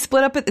is, if we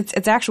split up,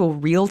 it's actual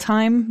real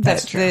time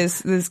that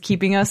is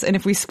keeping us, and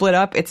if we split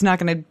up, it's not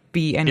going to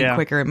be any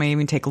quicker. It may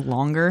even take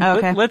longer.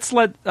 Okay. Let's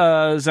let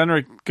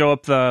Zenrik go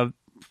up the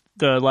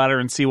ladder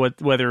and see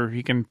whether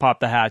he can pop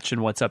the hatch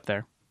and what's up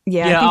there.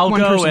 Yeah, I Yeah, think I'll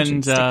one go person should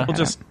and stick we'll their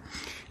just. head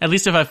At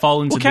least if I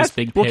fall into this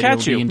big pit, We'll catch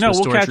it'll be you. into No, a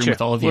we'll storage catch room you.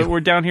 with all of you. We're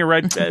down here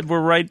right.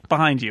 We're right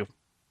behind you.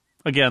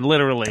 Again,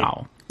 literally.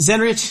 Oh.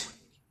 Zenrich,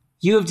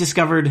 you have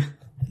discovered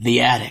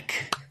the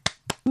attic.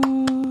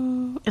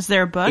 Is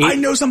there a book? I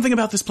know something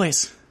about this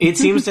place. It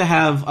seems to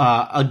have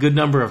a good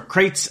number of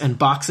crates and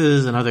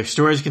boxes and other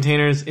storage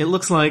containers. It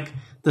looks like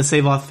the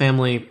Savoth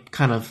family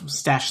kind of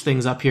stashed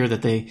things up here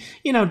that they,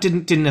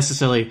 didn't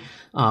necessarily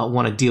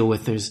want to deal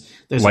with. There's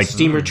Like- a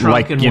steamer trunk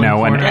like, in you one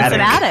know, an corner. It's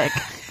an attic.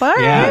 All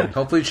right. Yeah.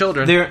 Hopefully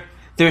children.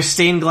 There's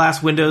stained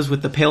glass windows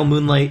with the pale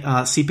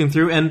moonlight seeping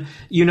through, and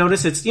you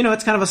notice it's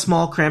kind of a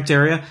small, cramped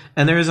area,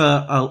 and there's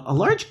a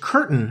large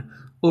curtain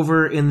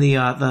over in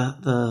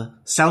the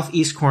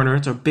southeast corner.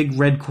 It's a big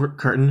red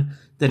curtain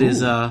that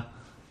is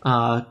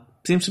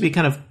seems to be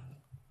kind of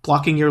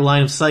blocking your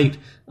line of sight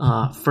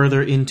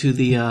further into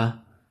the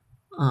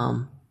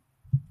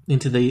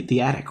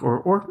attic,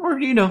 or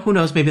who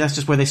knows, maybe that's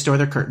just where they store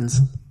their curtains.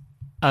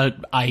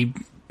 I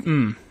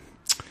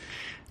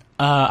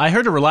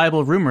heard a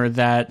reliable rumor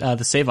that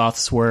the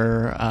Savoths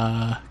were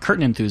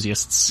curtain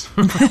enthusiasts.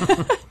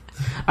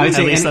 I would At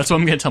say least that's what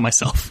I'm going to tell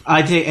myself.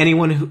 I'd say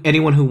anyone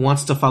who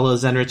wants to follow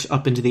Zenrich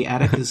up into the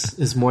attic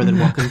is more than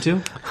welcome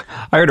to.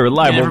 I heard a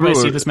reliable Can everybody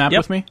rumor. see this map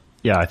with me?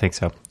 Yeah, I think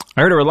so.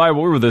 I heard a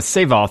reliable rumor that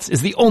Savoths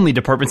is the only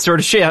department store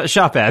to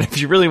shop at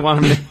if you really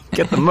want them to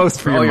get the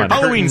most for your money.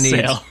 Halloween Curtain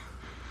needs. sale.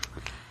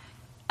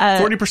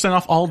 40%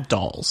 off all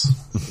dolls.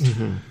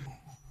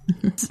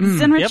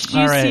 Zenrich, Yep. do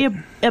you All right. see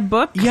a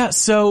book? Yeah,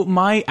 so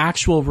my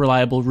actual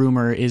reliable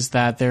rumor is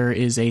that there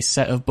is a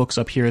set of books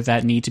up here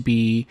that need to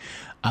be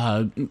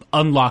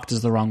unlocked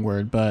is the wrong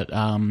word, but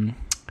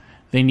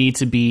they need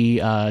to be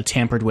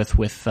tampered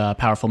with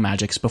powerful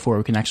magics before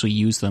we can actually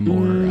use them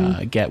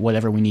or get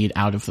whatever we need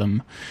out of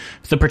them.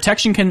 The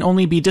protection can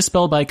only be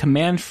dispelled by a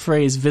command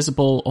phrase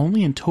visible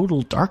only in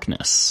total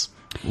darkness.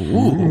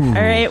 All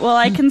right. Well,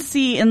 I can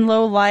see in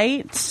low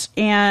light,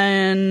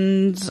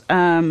 and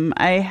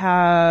I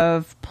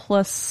have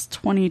plus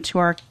 20 to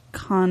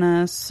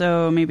Arcana,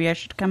 so maybe I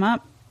should come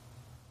up.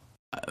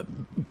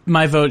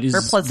 My vote Or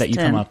is plus that you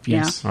 10, come up,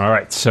 yes. All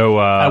right, so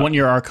I want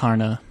your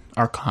Arcana.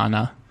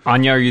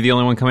 Anya, are you the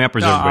only one coming up, or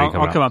is everybody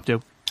coming I'll up? come up too.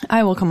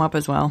 I will come up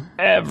as well.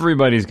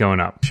 Everybody's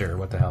going up. Sure,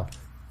 what the hell?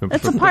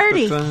 It's a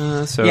party.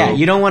 So Yeah,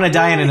 you don't want to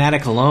die in an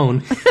attic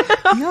alone.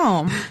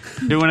 No.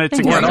 Doing it It's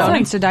together.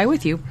 nice to die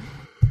with you.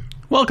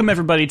 Welcome,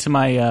 everybody, to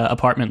my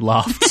apartment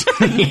loft.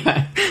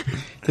 Yeah.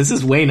 This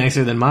is way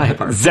nicer than my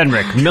apartment.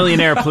 Zenrik,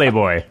 millionaire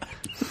playboy.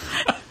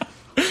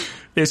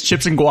 There's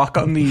chips and guac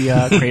on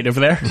the crate over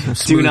there.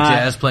 Smooth not-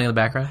 jazz playing in the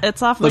background. It's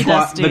The awfully guac,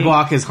 dusty. the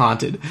guac is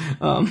haunted.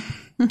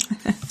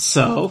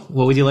 So,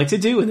 what would you like to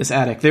do in this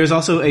attic? There's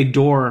also a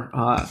door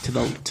to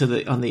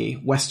the on the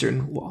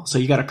western wall. So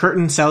you got a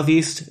curtain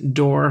southeast,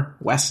 door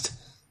west.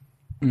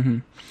 Mm-hmm.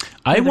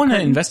 I want to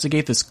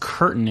investigate this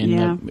curtain in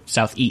the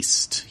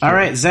southeast. All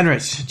right,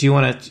 Zenrich,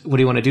 what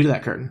do you want to do to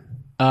that curtain?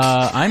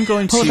 I'm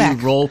going to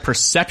roll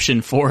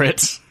perception for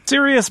it.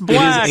 Sirius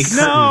Black,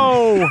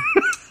 no!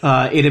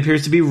 It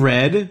appears to be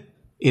red.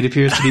 It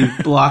appears to be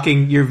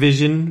blocking your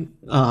vision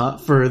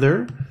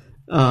further.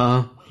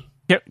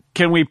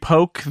 Can we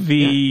poke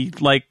the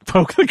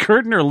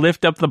curtain, or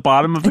lift up the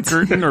bottom of the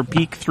curtain, or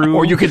peek through?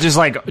 Or you could just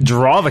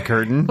draw the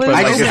curtain.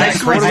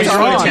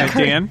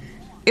 Dan?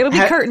 It'll be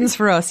curtains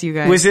for us, you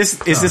guys.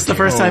 Is this the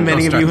first time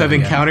any of you have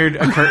encountered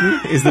a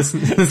curtain? Is this?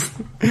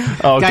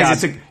 Oh,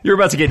 guys, God. You're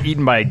about to get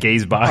eaten by a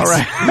gaze box. All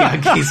right. Yeah,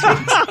 gaze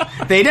box.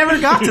 They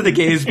never got to the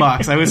gaze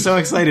box. I was so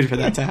excited for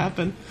that to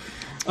happen.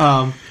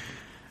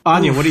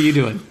 Anya, what are you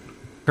doing?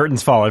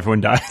 Curtains fall,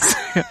 everyone dies.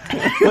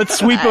 Let's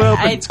sweep it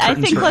open. I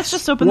think let's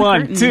just open the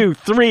curtain. 1, 2,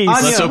 3.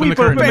 Anya, let's open the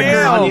curtain.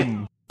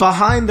 Anya,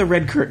 behind the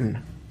red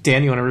curtain.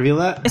 Dan, you want to reveal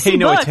that? Pay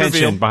no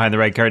attention behind the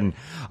red curtain.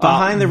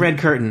 Behind the red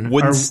curtain.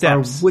 Wooden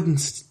steps.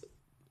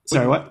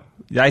 Sorry, what?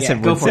 I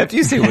said wooden steps.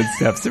 You say wooden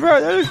steps.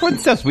 There's wooden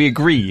steps. We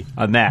agree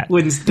on that.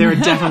 There are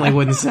definitely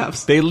wooden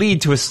steps. They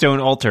lead to a stone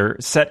altar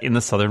set in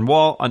the southern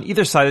wall. On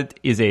either side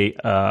is a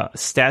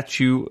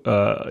statue,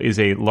 is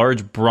a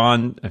large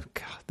bronze... Oh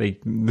God,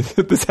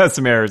 this has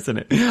some errors in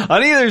it.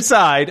 On either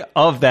side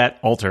of that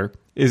altar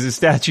is a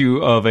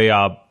statue of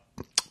a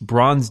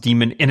bronze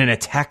demon in an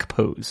attack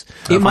pose.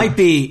 It might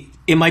be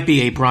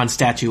a bronze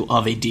statue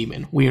of a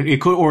demon.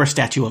 Or a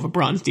statue of a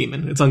bronze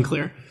demon. It's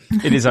unclear.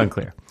 It is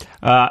unclear.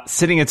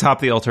 Sitting atop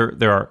the altar,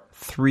 there are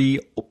 3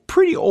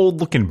 pretty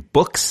old-looking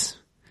books.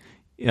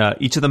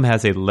 Each of them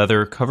has a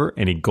leather cover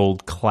and a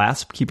gold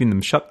clasp, keeping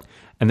them shut.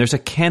 And there's a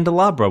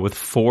candelabra with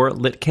 4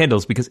 lit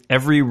candles, because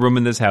every room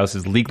in this house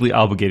is legally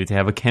obligated to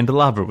have a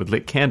candelabra with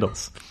lit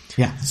candles.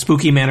 Yeah,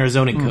 spooky manor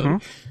zoning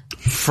code.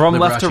 From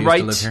left to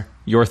right,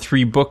 your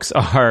 3 books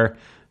are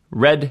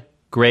red,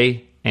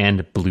 gray,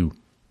 and blue.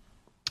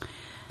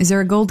 Is there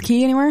a gold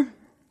key anywhere?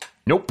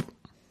 Nope.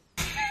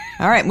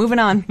 All right, moving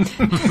on.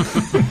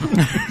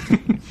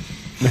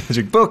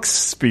 Magic books,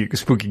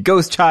 spooky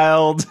ghost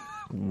child,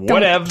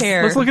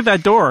 whatever. Let's look at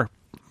that door.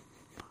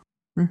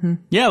 Mm-hmm.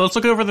 Yeah, let's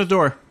look over the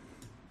door.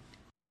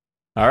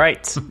 All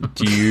right.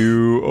 Do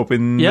you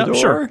open the door?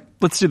 Sure.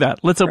 Let's do that.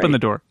 Let's open the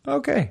door.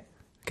 Okay.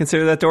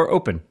 Consider that door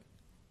open.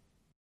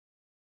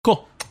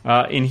 Cool.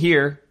 In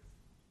here,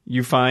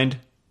 you find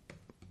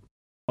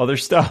other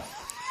stuff.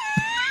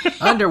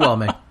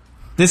 Underwhelming.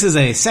 This is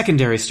a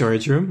secondary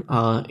storage room.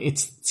 They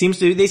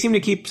seem to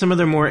keep some of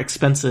their more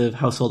expensive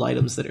household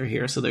items that are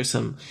here. So there's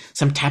some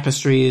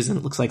tapestries, and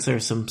it looks like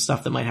there's some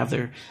stuff that might have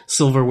their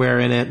silverware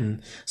in it,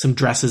 and some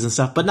dresses and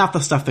stuff, but not the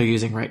stuff they're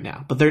using right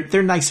now. But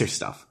they're nicer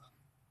stuff.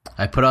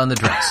 I put on the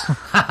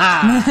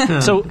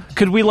dress. So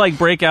could we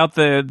break out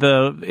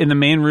the in the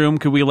main room?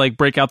 Could we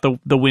break out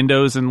the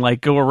windows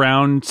and go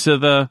around to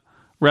the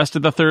rest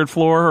of the third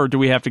floor, or do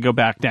we have to go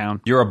back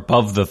down? You're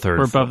above the third.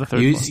 We're above the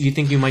third floor. You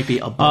think you might be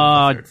above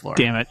the third floor?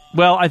 Damn it!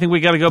 Well, I think we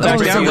got to go back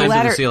down. So the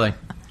ladder, to the ceiling.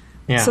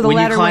 Yeah. So the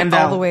ladder went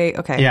all the way.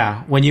 Okay.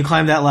 Yeah. When you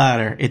climbed that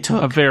ladder, it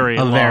took a very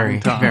long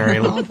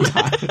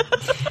time.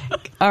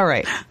 All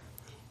right.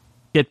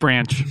 Get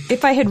Branch.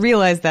 If I had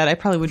realized that, I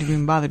probably wouldn't have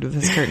even bothered with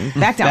this curtain.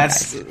 Back down,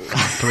 guys.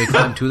 Can we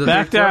climb to the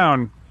back third floor?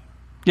 down?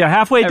 Yeah,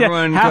 halfway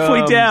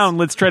down.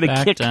 Let's try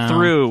to kick down.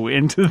 through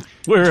into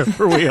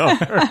wherever we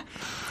are.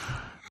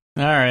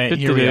 All right,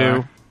 here we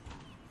are.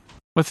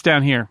 What's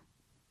down here?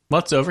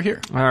 What's over here?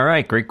 All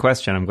right, great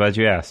question. I'm glad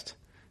you asked.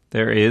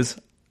 There is,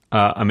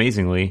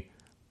 amazingly,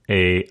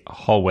 a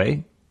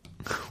hallway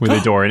with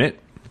a door in it.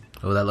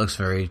 Oh, that looks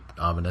very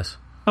ominous.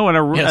 Oh, and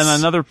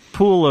another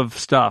pool of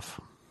stuff.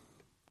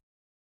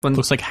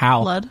 Looks like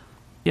Hal. Blood.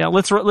 Yeah,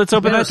 let's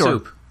open that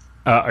door.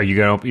 Are you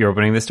you're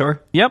opening this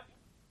door? Yep.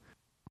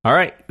 All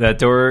right, that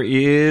door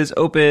is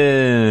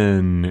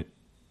open.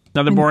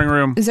 Another boring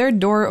room. Is there a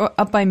door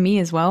up by me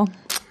as well?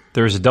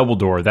 There's a double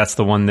door. That's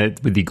the one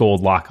with the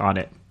gold lock on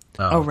it.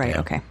 Oh right,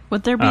 okay.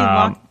 Would there be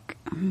a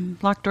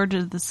locked door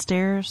to the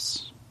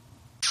stairs?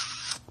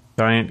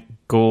 Giant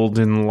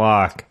golden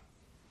lock.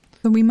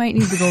 So we might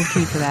need the gold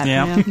key for that.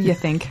 Yeah. You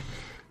think?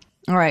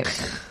 All right.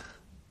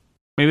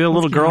 Maybe the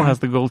little girl has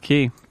the gold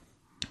key.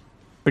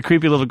 The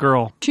creepy little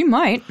girl. She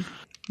might.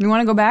 You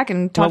want to go back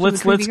and talk to the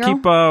creepy girl?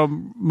 Let's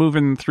keep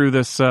moving through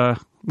this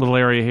little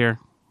area here.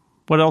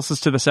 What else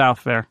is to the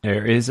south there?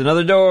 There is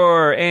another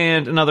door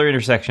and another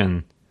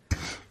intersection.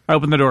 I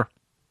open the door.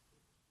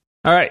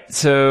 All right,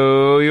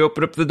 so you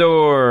open up the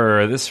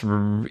door. This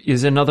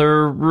is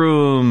another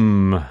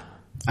room.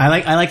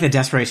 I like the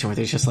desperation where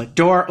there's just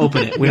door,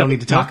 open it. We don't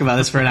need to talk about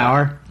this for an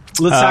hour.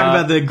 Let's talk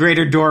about the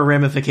greater door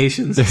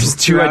ramifications. There's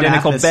 2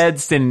 identical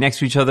beds standing next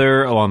to each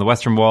other along the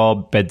western wall.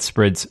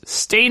 Bedspreads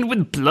stained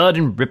with blood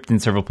and ripped in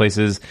several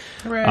places.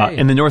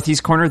 In the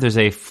northeast corner, there's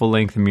a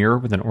full-length mirror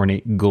with an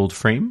ornate gold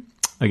frame.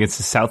 Against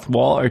the south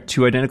wall are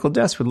 2 identical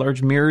desks with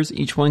large mirrors.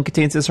 Each one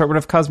contains an assortment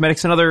of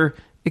cosmetics and other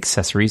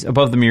accessories.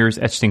 Above the mirrors,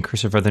 etched in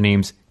cursive, are the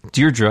names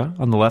Deirdre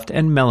on the left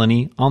and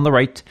Melanie on the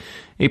right.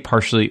 A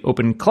partially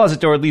open closet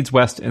door leads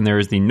west, and there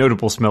is the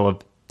notable smell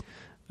of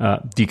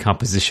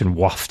decomposition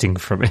wafting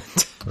from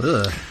it.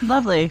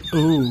 Lovely.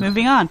 Ooh.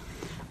 Moving on.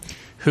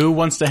 Who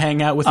wants to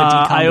hang out with a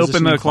decomposition? I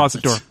open the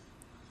closet door.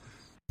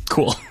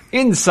 Cool.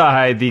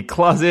 Inside the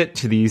closet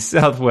to the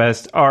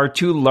southwest are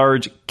 2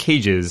 large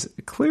cages,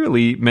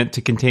 clearly meant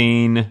to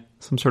contain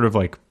some sort of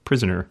like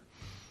prisoner.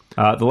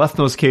 The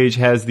leftmost cage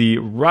has the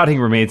rotting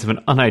remains of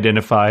an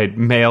unidentified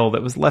male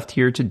that was left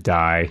here to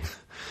die.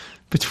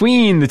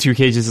 Between the 2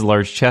 cages is a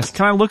large chest.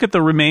 Can I look at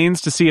the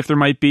remains to see if there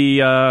might be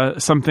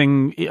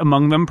something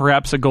among them,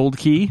 perhaps a gold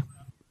key?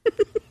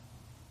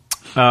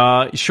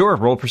 Sure,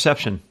 roll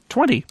perception.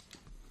 20.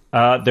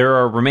 There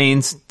are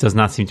remains. Does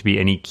not seem to be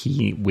any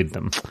key with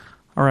them.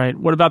 All right.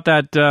 What about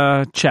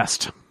that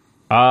chest?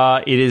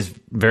 It is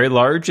very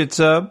large. It's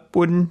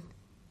wooden.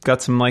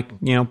 Got some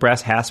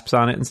brass hasps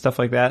on it and stuff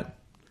like that.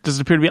 Does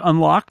it appear to be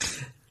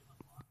unlocked?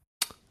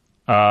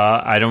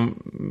 I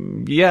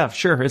don't... Yeah,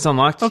 sure. It's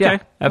unlocked. Okay. Yeah,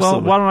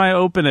 absolutely. Well, why don't I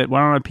open it? Why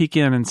don't I peek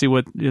in and see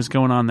what is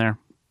going on there?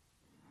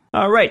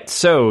 All right.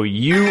 So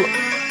you...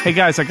 Hey,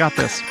 guys, I got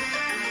this.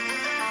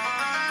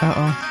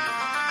 Uh-oh.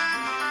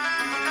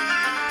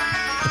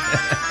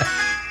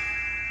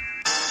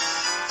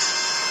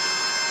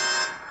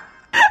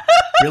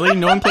 Really?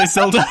 No one plays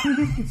Zelda?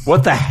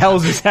 What the hell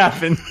just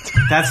happened?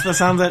 That's the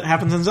sound that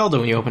happens in Zelda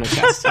when you open a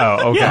chest.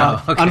 Oh, okay.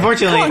 Yeah. Okay.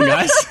 Unfortunately, Come on,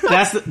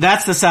 guys.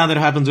 that's the sound that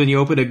happens when you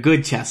open a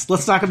good chest.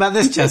 Let's talk about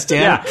this chest,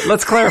 Dan. Yeah,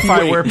 let's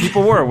clarify where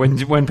people were when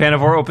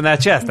Panavor opened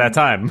that chest that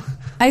time.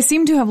 I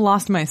seem to have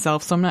lost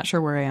myself, so I'm not sure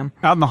where I am.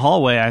 Out in the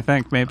hallway, I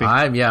think, maybe.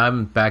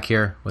 I'm back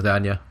here with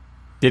Anya.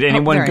 Did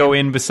anyone there I go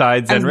am. in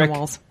besides I was in the Zenrik?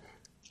 walls.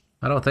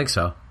 I don't think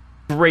so.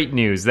 Great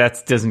news.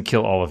 That doesn't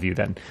kill all of you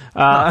then.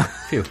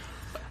 Phew.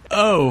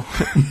 Oh.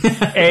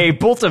 A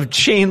bolt of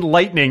chain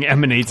lightning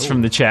emanates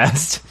from the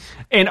chest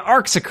and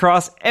arcs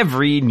across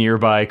every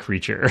nearby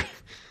creature.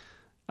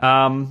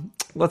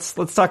 Let's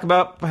talk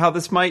about how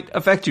this might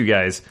affect you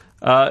guys.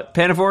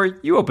 Panavor,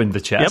 you opened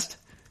the chest. Yep.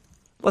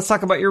 Let's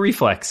talk about your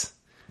reflex.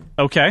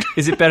 Okay.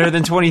 Is it better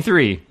than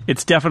 23?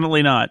 It's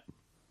definitely not.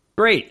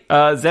 Great.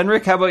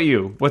 Zenrik, how about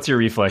you? What's your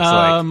reflex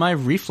like? My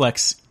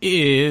reflex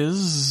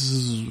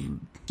is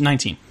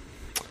 19.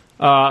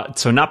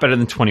 So not better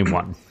than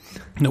 21.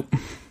 Nope.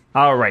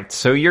 All right,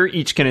 so you're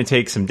each going to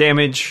take some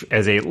damage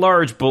as a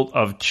large bolt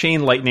of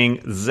chain lightning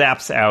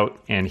zaps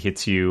out and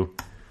hits you.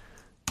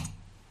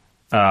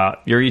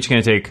 You're each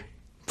going to take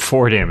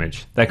 4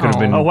 damage. That could have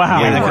been... Oh,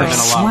 wow. Yeah, Yeah, that could have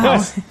been a lot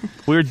worse.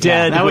 We're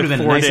dead. That would have with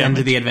been a 4 nice end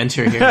to damage. the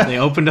adventure here. They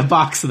opened a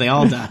box and they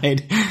all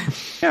died.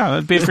 Yeah,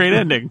 that'd be a great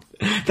ending.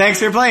 Thanks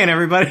for playing,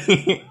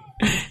 everybody.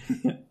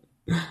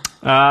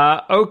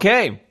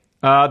 Okay.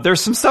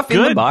 There's some stuff in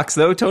the Good. box,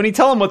 though. Tony,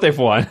 tell them what they've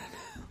won.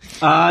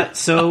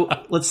 So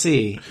let's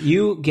see.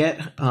 You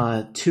get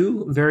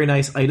 2 very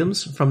nice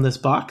items from this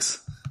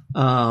box.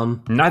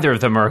 Neither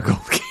of them are a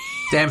gold key.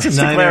 Damn it. to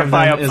Neither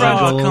clarify of up them is front.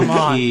 a gold come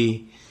on.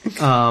 key.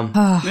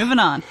 Moving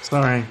on.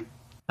 Sorry.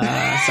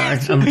 Sorry. I'm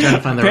trying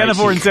to find the right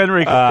Panavor and sheet.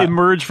 Zenrik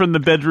emerge from the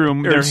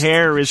bedroom. Their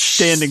hair is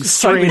standing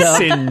straight up.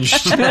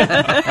 Singed.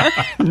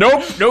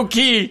 Nope, no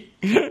key.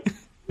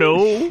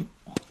 No.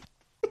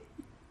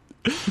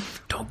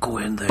 Don't go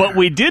in there. But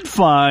we did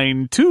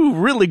find 2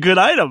 really good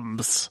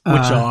items,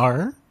 Which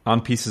are?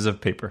 On pieces of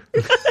paper.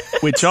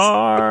 which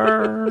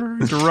are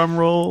drum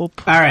roll.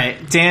 All right,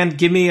 Dan,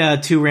 give me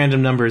 2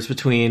 random numbers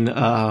between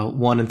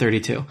 1 and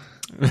 32.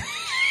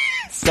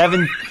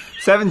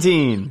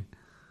 17.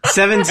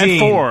 17 And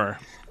 4.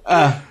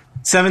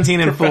 17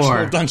 and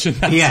 4. Dungeon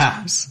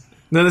Yeah.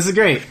 No, this is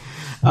great.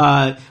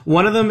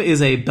 One of them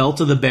is a Belt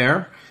of the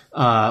Bear,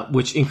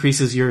 which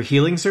increases your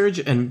healing surge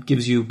and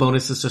gives you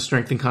bonuses to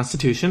strength and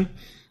constitution.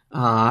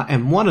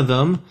 And one of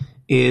them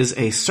is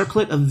a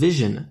Circlet of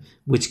Vision,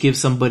 which gives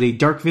somebody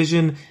dark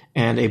vision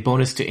and a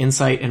bonus to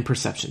insight and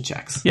perception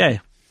checks. Yay.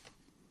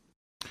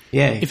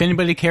 Yay. If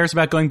anybody cares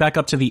about going back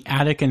up to the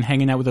attic and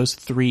hanging out with those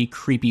 3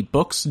 creepy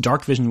books,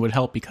 dark vision would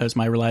help because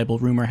my reliable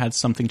rumor had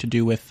something to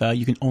do with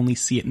you can only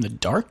see it in the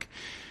dark.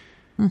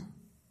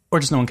 Or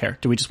does no one care?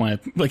 Do we just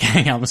want to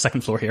hang out on the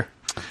second floor here?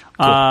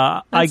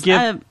 I'm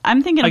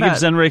thinking I give about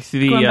Zenrik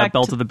going the back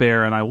Belt to- of the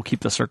Bear, and I will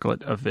keep the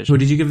Circlet of Vision. Who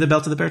did you give the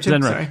Belt of the Bear to?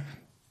 Zenrik. Sorry.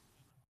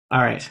 All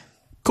right.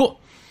 Cool.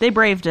 They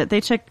braved it.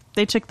 They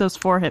checked those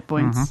 4 hit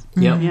points.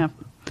 Yep. Yeah.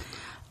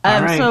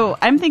 All right. So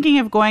I'm thinking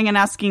of going and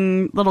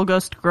asking little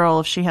ghost girl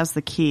if she has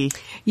the key.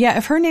 Yeah,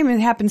 if her name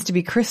happens to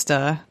be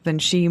Krista, then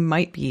she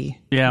might be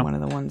one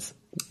of the ones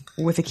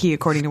with a key,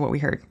 according to what we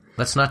heard.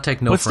 Let's not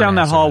take no What's for an down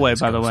that answer. hallway,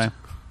 Let's by go. the way?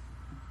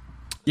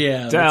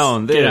 Yeah.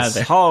 Down get out of this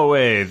there.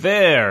 hallway,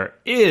 there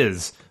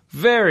is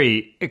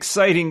very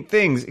exciting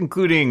things,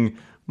 including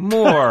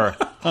more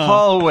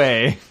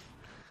hallway.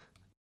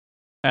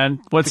 And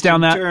what's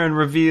down that? Turn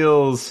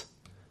reveals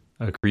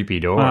a creepy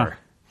door.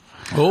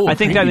 Oh, I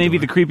think that creepy may be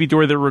door. the creepy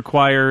door that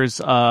requires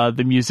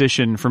the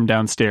musician from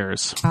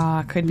downstairs.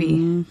 Could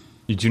be.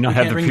 You do not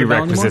have the ring the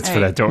bell prerequisites for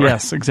anymore? that door.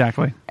 Yes,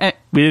 exactly.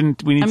 We need I'm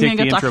to take gonna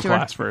the go talk intro to her.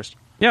 class first.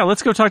 Yeah,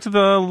 let's go talk to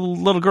the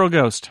little girl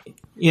ghost.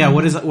 Yeah,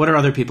 what are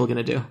other people going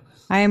to do?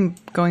 I am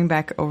going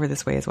back over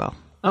this way as well.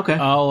 Okay.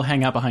 I'll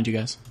hang out behind you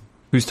guys.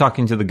 Who's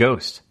talking to the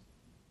ghost?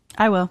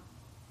 I will.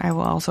 I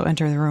will also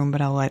enter the room,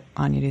 but I'll let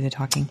Anya do the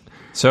talking.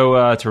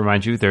 So, to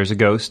remind you, there's a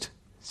ghost.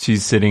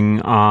 She's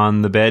sitting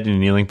on the bed in a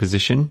kneeling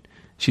position.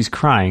 She's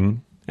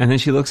crying, and then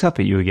she looks up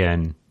at you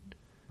again.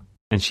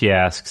 And she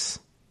asks,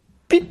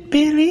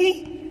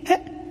 Billy,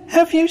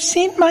 have you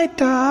seen my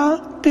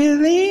doll,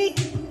 Billy?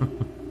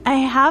 I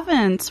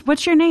haven't.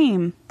 What's your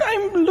name?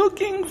 I'm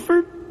looking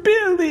for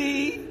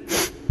Billy.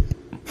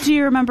 Do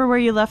you remember where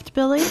you left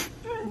Billy?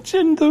 It's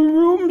in the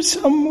room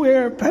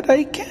somewhere, but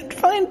I can't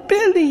find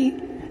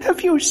Billy.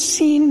 Have you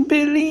seen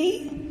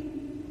Billy?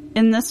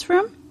 In this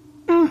room?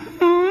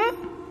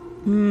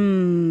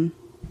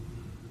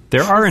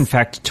 there are, in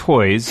fact,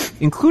 toys,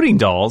 including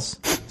dolls,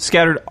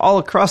 scattered all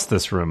across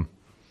this room.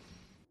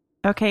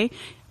 Okay.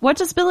 What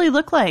does Billy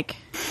look like?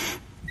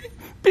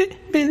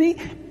 Billy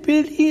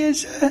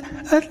is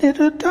a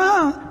little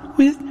doll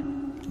with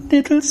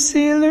little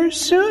sailor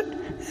suit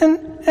and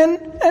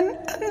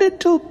a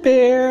little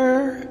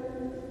bear.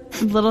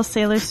 Little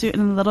sailor suit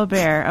and a little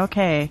bear.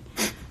 Okay.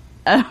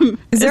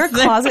 Is there a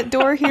closet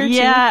door here, too?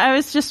 Yeah, I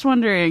was just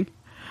wondering.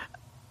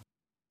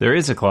 There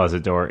is a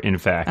closet door, in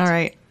fact. All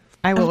right.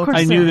 I will open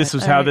I it. knew this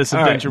was how this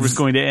All adventure right. was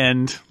going to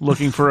end,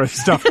 looking for a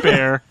stuffed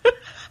bear.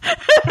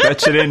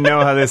 Bet you didn't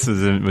know how this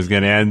was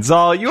going to end.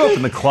 Zal, you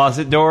open the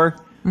closet door.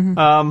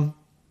 Tony,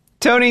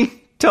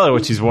 tell her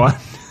what she's won.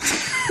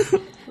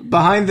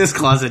 Behind this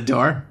closet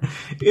door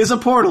is a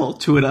portal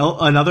to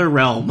another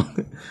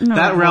realm.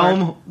 That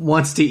realm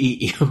wants to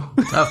eat you.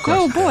 Of course.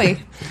 Oh, boy.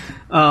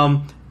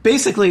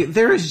 Basically,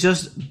 there is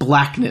just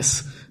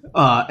blackness.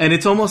 And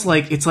it's almost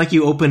like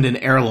you opened an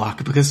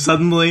airlock because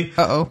suddenly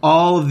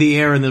all of the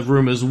air in the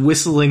room is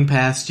whistling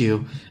past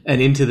you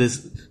and into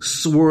this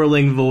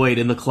swirling void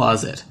in the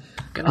closet.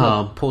 Got a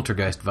little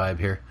poltergeist vibe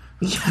here.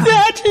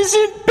 That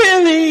isn't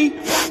Billy.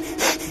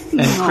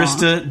 And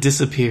Krista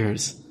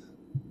disappears.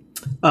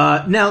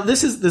 Now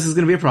this is going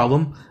to be a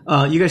problem.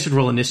 You guys should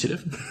roll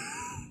initiative.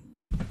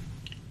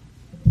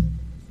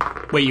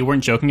 Wait, you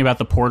weren't joking about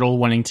the portal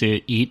wanting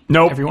to eat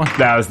everyone?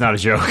 That was not a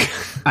joke.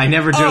 I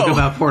never joke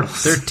about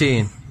portals.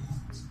 13.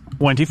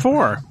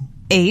 24.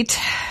 8.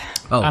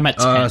 Oh, I'm at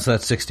 10. so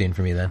that's 16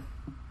 for me then.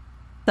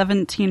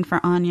 17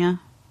 for Anya.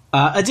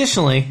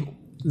 Additionally,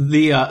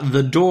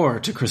 the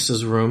door to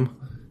Krista's room,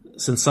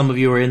 since some of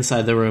you are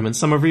inside the room and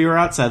some of you are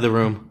outside the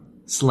room,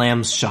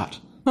 slams shut.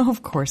 Oh,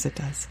 of course it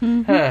does.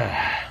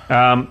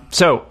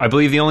 So, I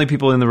believe the only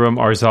people in the room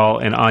are Zal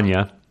and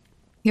Anya.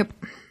 Yep.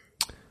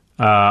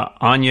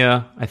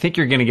 Anya, I think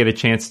you're going to get a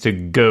chance to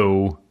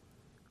go.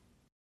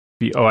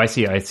 Oh, I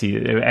see.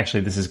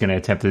 Actually, this is going to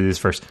attempt to do this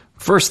first.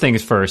 First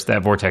things first,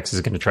 that vortex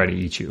is going to try to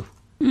eat you.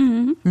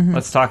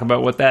 Let's talk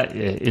about what that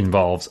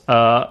involves.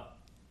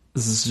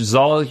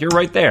 Zal, you're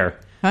right there.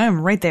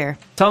 I'm right there.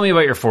 Tell me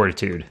about your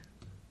fortitude.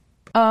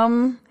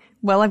 Well,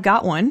 I've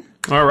got one.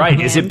 All right.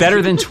 Is it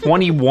better than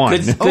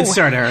 21? Good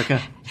start,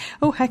 Erica.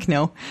 Oh, heck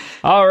no.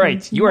 All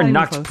right. You are Not even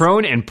knocked close.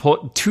 prone and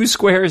pull 2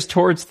 squares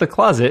towards the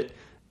closet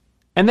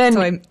and then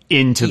So I'm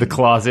into the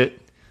closet.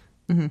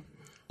 You're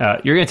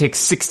going to take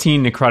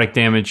 16 necrotic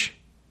damage,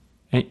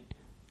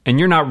 and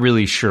you're not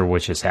really sure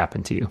what just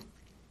happened to you.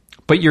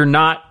 But you're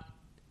not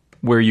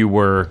where you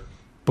were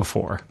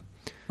before.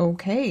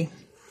 Okay.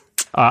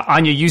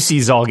 Anya, you see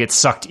Zal get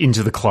sucked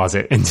into the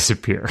closet and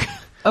disappear.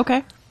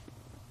 Okay.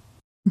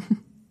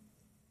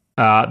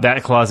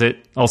 That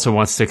closet also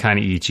wants to kind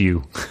of eat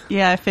you.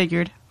 Yeah, I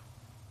figured.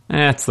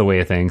 That's the way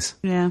of things.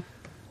 Yeah.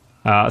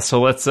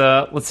 So let's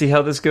see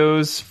how this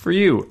goes for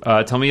you.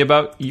 Tell me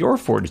about your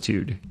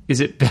fortitude.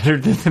 Is it better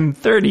than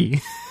 30?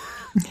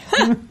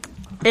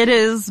 It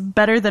is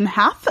better than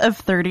half of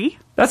 30.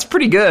 That's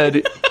pretty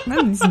good.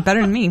 This is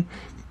better than me.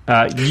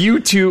 You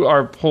two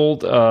are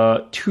pulled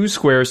 2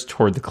 squares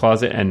toward the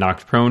closet and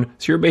knocked prone.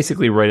 So you're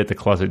basically right at the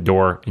closet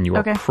door, and you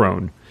are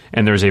prone.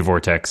 And there's a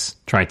vortex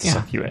trying to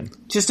suck you in.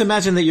 Just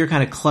imagine that you're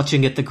kind of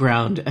clutching at the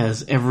ground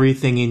as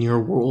everything in your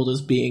world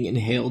is being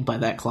inhaled by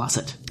that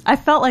closet. I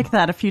felt like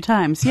that a few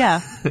times.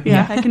 Yeah.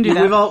 Yeah, I can do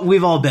that.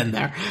 We've all been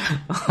there.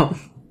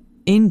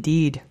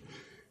 Indeed.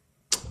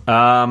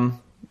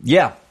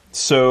 Yeah.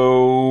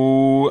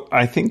 So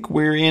I think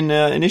we're in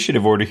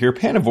initiative order here.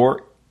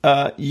 Panavor,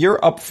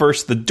 you're up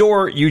first. The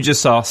door you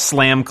just saw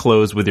slam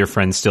close with your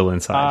friend still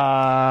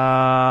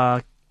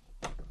inside.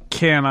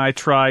 Can I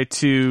try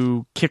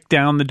to kick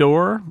down the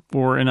door,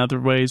 or in other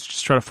ways,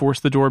 just try to force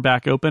the door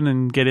back open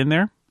and get in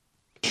there?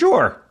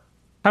 Sure.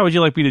 How would you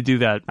like me to do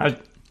that?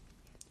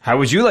 How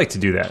would you like to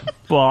do that?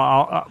 Well,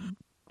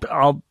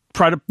 I'll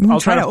try to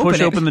push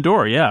open the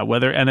door. Yeah,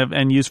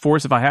 and use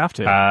force if I have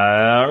to.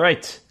 All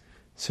right.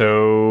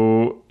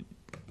 So,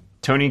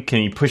 Tony,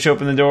 can you push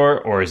open the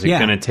door, or is it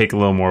going to take a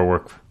little more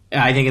work?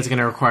 I think it's going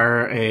to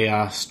require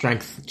a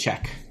strength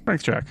check.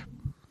 Strength check.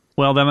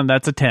 Well, then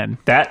that's a 10.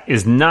 That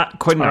is not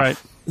quite enough. All right.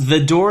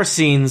 The door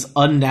seems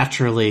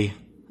unnaturally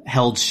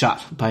held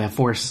shut by a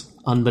force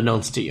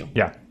unbeknownst to you.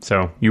 Yeah,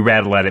 so you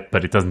rattle at it,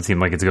 but it doesn't seem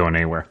like it's going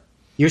anywhere.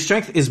 Your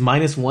strength is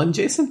 -1,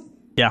 Jason?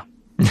 Yeah.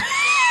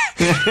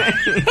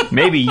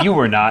 Maybe you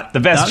were not the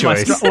best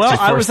choice. Well,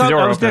 Just I force was the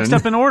door next open.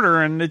 up in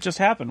order, and it just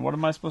happened. What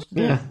am I supposed to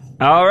do? Yeah.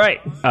 All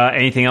right.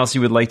 Anything else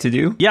you would like to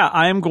do? Yeah,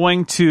 I am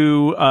going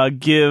to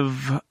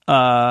give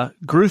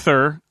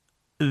Gruther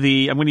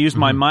I'm going to use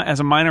as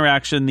a minor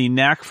action the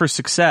knack for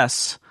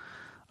success,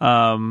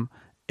 and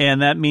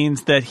that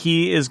means that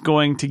he is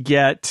going to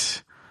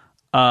get.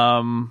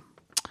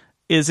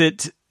 Is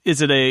it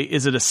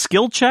a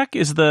skill check?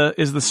 Is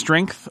the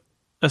strength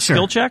a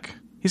skill check?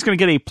 He's going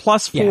to get a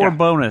 +4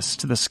 bonus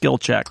to the skill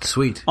check.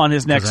 Sweet. On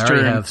his next I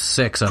already turn. have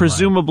 6 on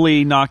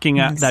presumably knocking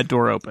that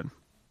door open.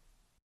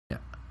 Yeah.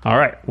 All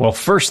right. Well,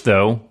 first,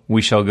 though,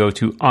 we shall go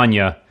to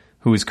Anya,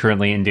 who is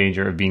currently in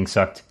danger of being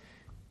sucked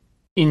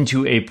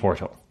into a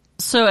portal.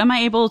 So am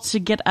I able to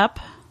get up?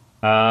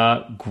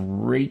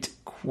 Great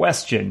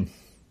question.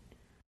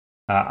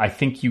 I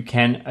think you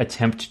can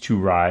attempt to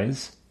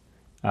rise.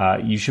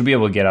 You should be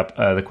able to get up.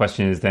 The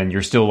question is then,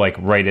 you're still like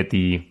right at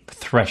the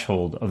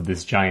threshold of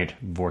this giant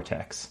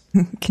vortex.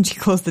 Can she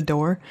close the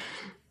door?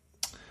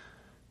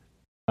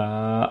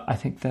 I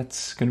think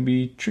that's going to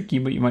be tricky,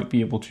 but you might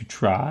be able to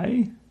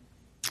try.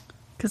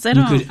 Because I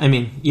don't.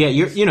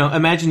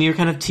 Imagine you're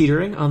kind of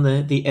teetering on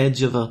the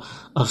edge of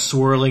a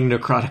swirling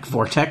necrotic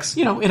vortex,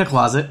 in a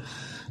closet.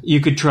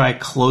 You could try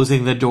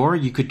closing the door.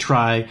 You could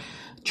try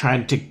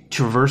trying to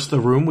traverse the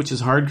room, which is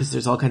hard because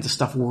there's all kinds of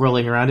stuff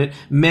whirling around it.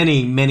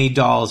 Many, many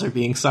dolls are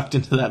being sucked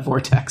into that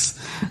vortex.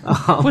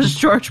 Was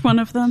George one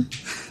of them?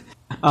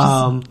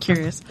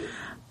 Curious.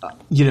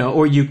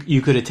 Or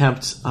you could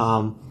attempt.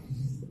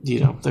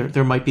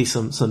 There might be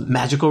some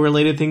magical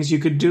related things you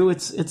could do.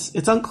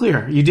 It's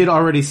unclear. You did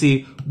already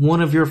see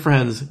one of your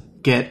friends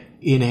get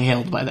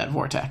inhaled by that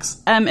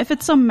vortex. If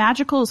it's so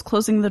magical, is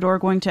closing the door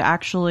going to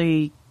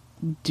actually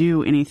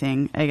do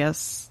anything? I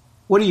guess.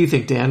 What do you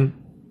think, Dan?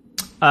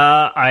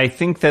 I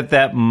think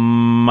that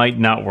might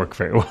not work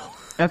very well.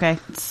 Okay,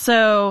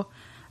 so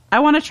I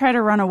want to try to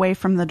run away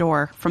from the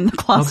door, from the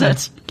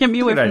closet. Okay. Get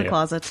me away from the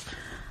closet.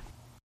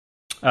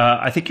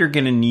 I think you're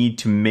going to need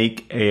to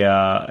make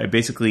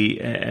basically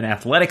an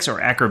athletics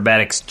or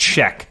acrobatics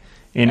check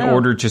in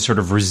order to sort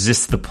of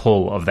resist the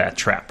pull of that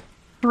trap.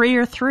 3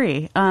 or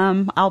 3.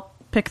 I'll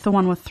pick the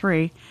one with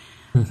 3.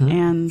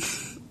 And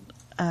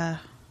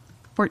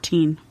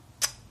 14.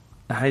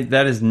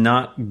 That is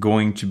not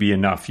going to be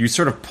enough. You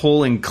sort of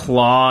pull and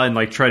claw and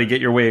like try to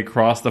get your way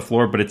across the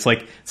floor, but it's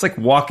like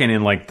walking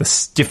in like the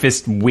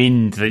stiffest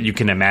wind that you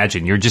can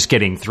imagine. You're just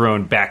getting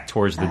thrown back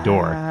towards the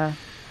door.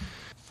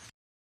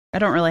 I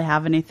don't really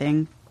have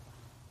anything.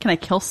 Can I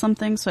kill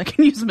something so I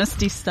can use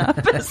Misty stuff?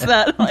 Is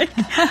that like?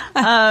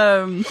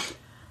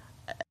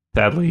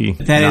 Sadly,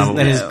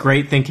 that is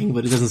great thinking,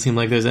 but it doesn't seem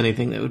like there's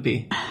anything that would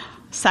be.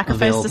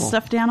 Sacrifice a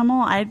stuffed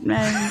animal.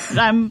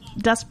 I'm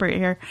desperate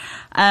here.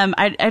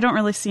 I don't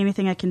really see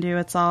anything I can do.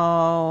 It's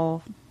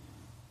all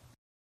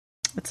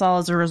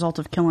as a result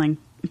of killing,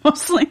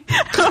 mostly.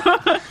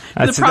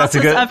 That's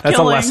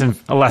a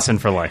lesson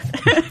for life.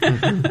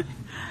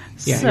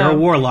 You're a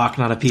warlock,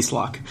 not a peace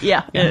lock.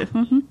 Yeah.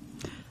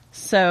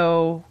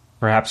 So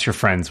perhaps your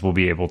friends will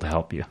be able to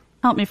help you.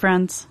 Help me,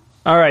 friends.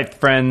 All right,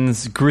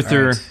 friends.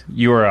 Gruther,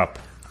 you are up.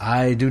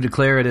 I do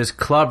declare it is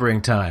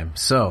clobbering time.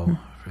 So.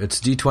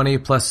 It's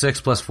D20 plus 6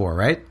 plus 4,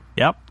 right?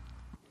 Yep.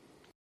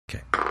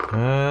 Okay.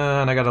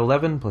 And I got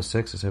 11 plus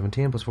 6 is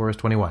 17 plus 4 is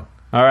 21.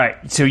 All right.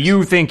 So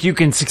you think you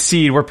can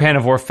succeed where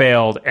Panavor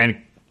failed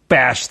and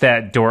bash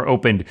that door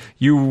open.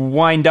 You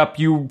wind up,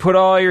 you put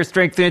all your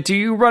strength into it,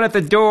 you run at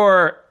the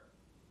door,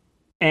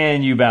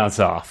 and you bounce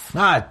off.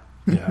 That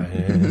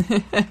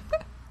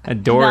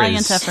door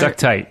is stuck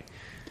tight.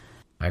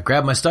 I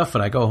grab my stuff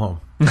and I go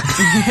home.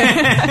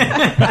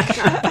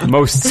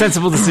 Most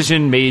sensible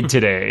decision made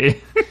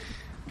today.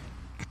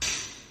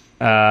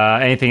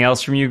 Anything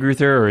else from you,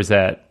 Gruther, or is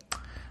that...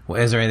 Well,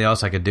 is there anything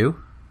else I could do?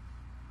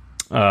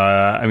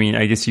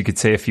 I guess you could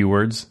say a few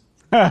words.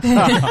 I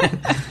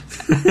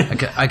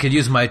could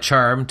use my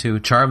charm to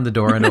charm the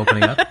door and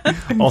opening up.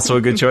 Also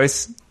a good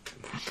choice.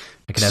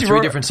 I could have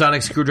 3 different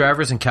sonic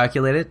screwdrivers and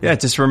calculate it. Yeah,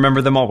 just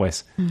remember them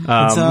always. It's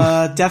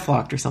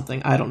deathlocked or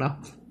something. I don't know.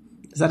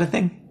 Is that a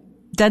thing?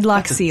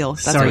 Deadlock seal.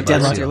 That's what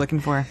deadlock you're looking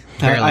for.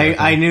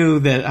 I knew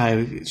that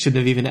I shouldn't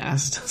have even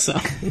asked. So.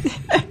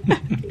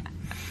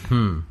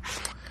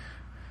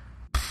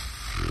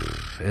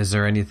 Is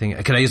there anything...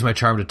 Can I use my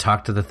charm to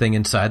talk to the thing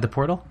inside the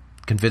portal?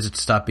 Convince it to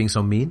stop being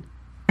so mean?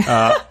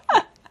 That's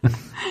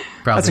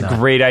a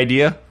great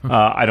idea.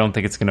 I don't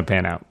think it's going to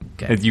pan out.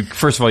 Okay.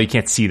 First of all, you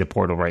can't see the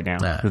portal right now.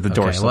 The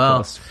door's so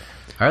close.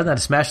 Other than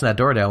smashing that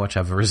door down, which I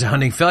have a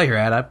resounding failure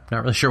at, I'm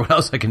not really sure what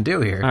else I can do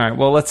here. All right,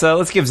 well, let's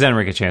give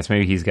Zenrik a chance.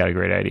 Maybe he's got a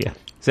great idea.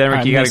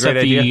 Zenrik, you got a great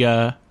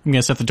idea? I'm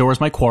going to set the door as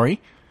my quarry.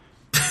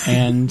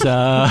 And...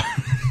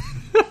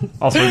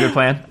 also a good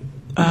plan?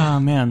 Oh,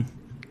 man.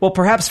 Well,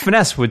 perhaps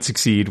finesse would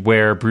succeed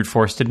where brute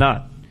force did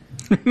not.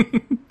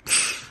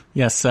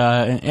 Yes,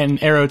 an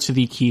arrow to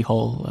the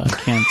keyhole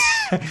can't...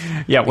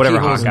 Yeah, whatever,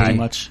 Hawkeye.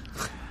 Much.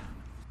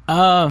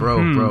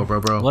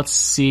 Bro. Let's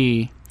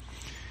see.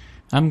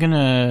 I'm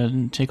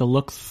gonna take a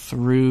look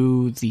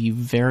through the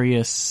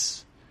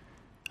various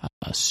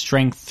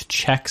strength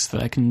checks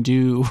that I can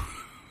do.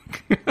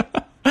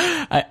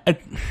 All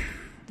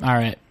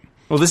right.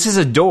 Well, this is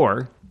a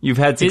door. You've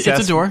had success.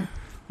 It's a door.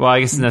 Well, I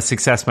guess the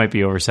success might be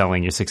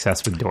overselling your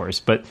success with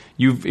doors, but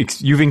you've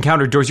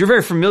encountered doors. You're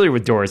very familiar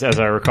with doors, as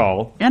I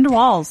recall. And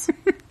walls.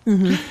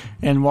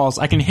 And walls.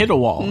 I can hit a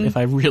wall if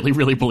I really,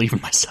 really believe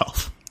in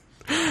myself.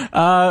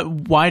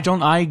 Why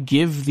don't I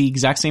give the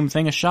exact same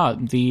thing a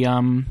shot? The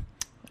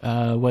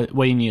what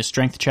do you need? A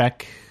strength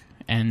check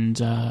and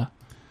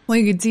well,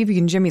 you could see if you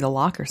can jimmy the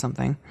lock or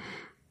something.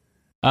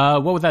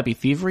 What would that be?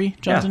 Thievery,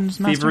 Jonathan's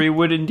master? Thievery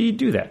would indeed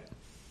do that.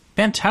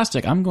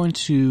 Fantastic. I'm going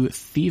to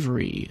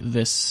thievery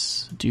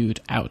this dude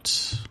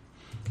out.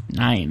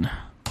 9.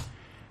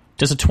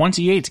 Does a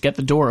 28 get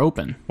the door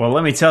open? Well,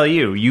 let me tell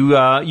you,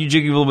 you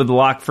jiggle with the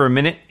lock for a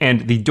minute,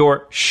 and the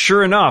door,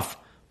 sure enough,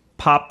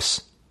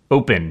 pops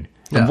open.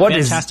 Yeah. What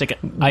Fantastic.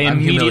 I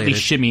immediately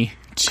shimmy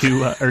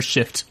to or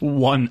shift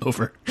 1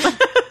 over.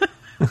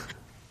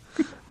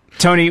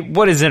 Tony,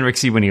 what does Zenrik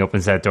see when he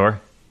opens that door?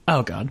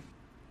 Oh, God.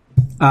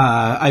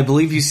 I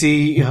believe you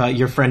see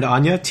your friend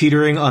Anya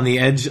teetering on the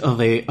edge of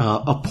a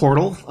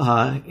portal.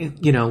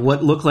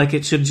 What looked like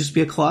it should just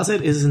be a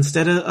closet is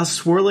instead a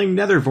swirling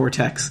nether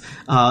vortex.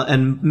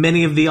 And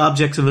many of the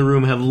objects in the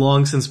room have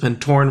long since been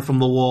torn from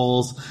the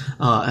walls,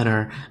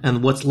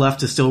 and what's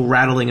left is still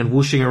rattling and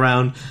whooshing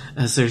around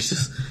as there's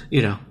just,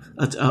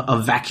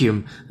 a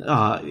vacuum,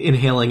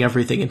 inhaling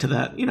everything into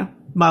that,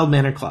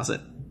 mild-mannered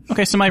closet.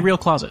 Okay, so my real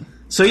closet.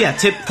 So yeah,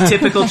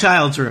 typical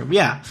child's room,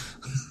 yeah.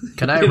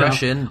 Can I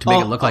rush in to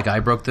make it look like I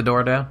broke the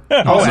door down?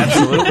 Oh,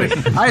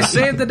 absolutely. I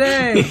saved the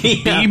day.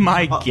 Be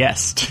my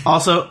guest.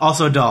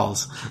 Also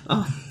dolls.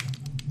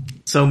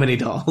 So many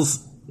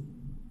dolls.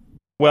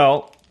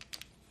 Well,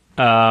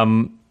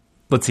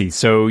 let's see.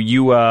 So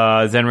you,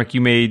 Zenrik,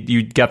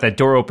 you got that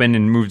door open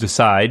and moved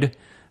aside.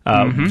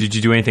 Did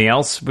you do anything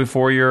else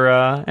before your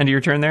end of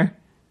your turn there?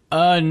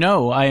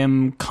 No, I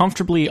am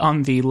comfortably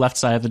on the left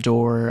side of the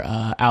door,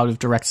 out of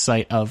direct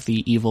sight of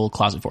the evil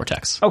closet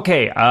vortex.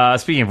 Okay,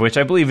 speaking of which,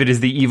 I believe it is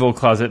the evil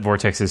closet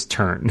vortex's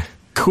turn.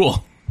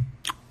 Cool.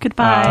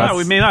 Goodbye.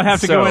 We may not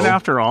have to go in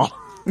after all.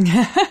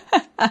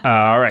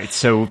 All right,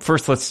 so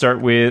first let's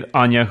start with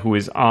Anya, who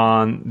is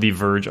on the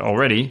verge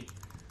already.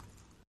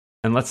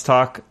 And let's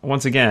talk,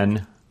 once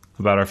again,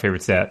 about our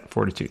favorite stat,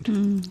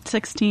 Fortitude.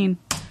 16.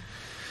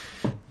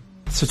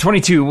 So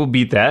 22 will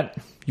beat that.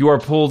 You are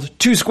pulled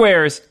 2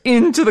 squares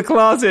into the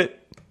closet.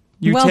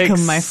 You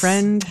welcome, my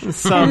friend.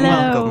 Some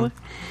Hello.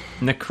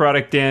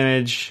 necrotic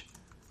damage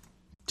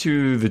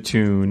to the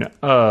tune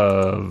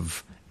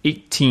of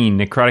 18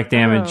 necrotic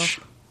damage.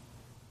 Oh.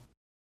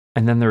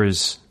 And then there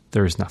is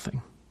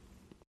nothing.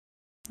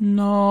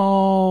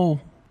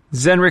 No.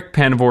 Zenrik,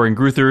 Panavor, and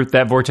Gruther,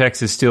 that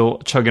vortex is still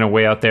chugging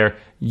away out there.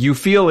 You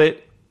feel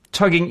it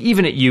tugging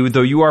even at you,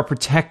 though you are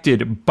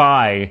protected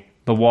by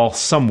the wall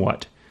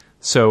somewhat.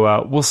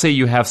 So we'll say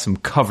you have some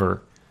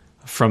cover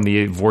from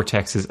the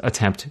vortex's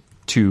attempt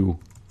to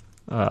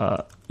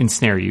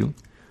ensnare you.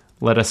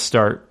 Let us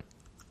start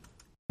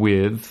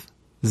with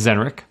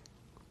Zenrik.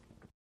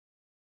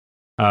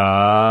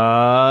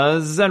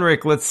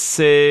 Zenrik, let's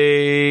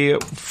say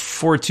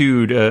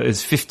Fortitude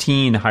is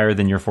 15 higher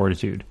than your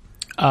Fortitude.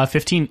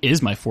 15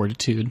 is my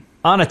Fortitude.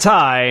 On a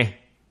tie,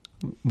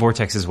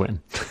 vortexes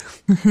win.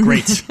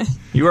 Great.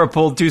 You are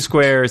pulled 2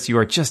 squares. You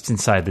are just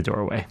inside the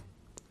doorway.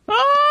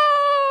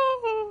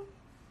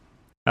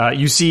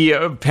 You see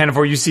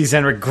Panavor, you see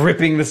Zenrik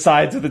gripping the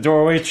sides of the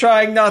doorway,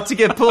 trying not to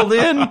get pulled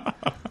in.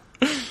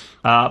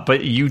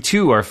 But you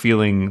too are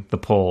feeling the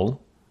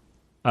pull.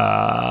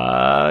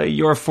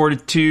 Your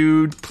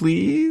Fortitude,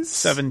 please.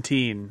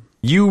 17.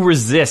 You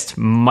resist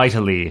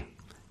mightily.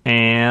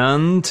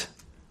 And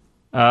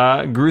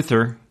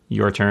Gruther,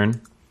 your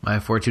turn. My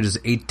Fortitude is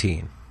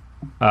 18.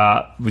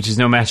 Which is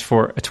no match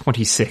for a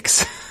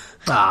 26.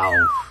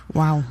 Ow.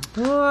 Wow.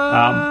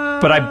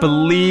 But I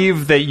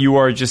believe that you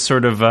are just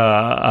sort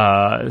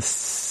of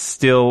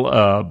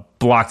still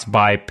blocked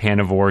by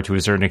Panavor to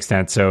a certain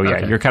extent. So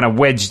yeah, you're kind of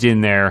wedged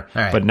in there,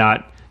 right. But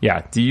not.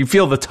 Yeah, you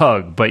feel the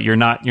tug, but you're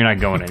not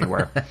going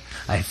anywhere.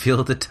 I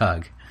feel the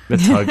tug. The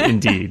tug,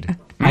 indeed.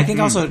 I think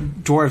also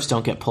dwarves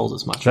don't get pulled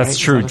as much. That's right?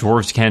 true.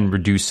 Dwarves can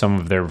reduce some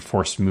of their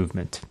forced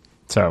movement.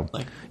 So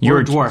you're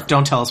a dwarf.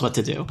 Don't tell us what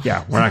to do.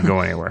 Yeah, we're not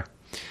going anywhere.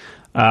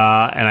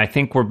 And I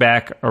think we're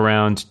back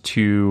around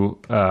to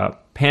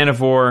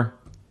Panavor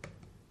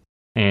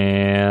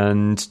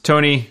and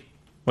Tony.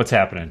 What's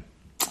happening?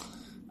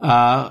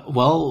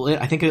 Well,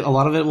 I think a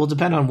lot of it will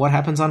depend on what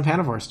happens on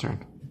Panavor's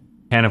turn.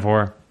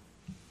 Panavor.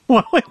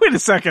 Well, wait a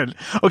second.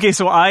 Okay,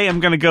 so I am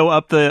going to go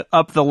up the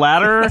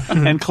ladder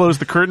and close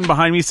the curtain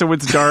behind me so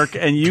it's dark.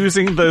 And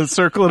using the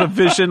circlet of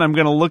vision, I'm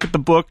going to look at the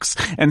books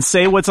and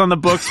say what's on the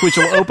books, which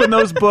will open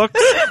those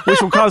books,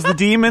 which will cause the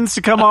demons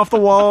to come off the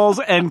walls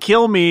and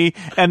kill me,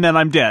 and then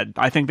I'm dead.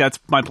 I think that's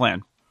my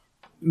plan.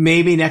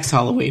 Maybe next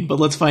Halloween, but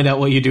let's find out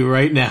what you do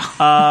right now.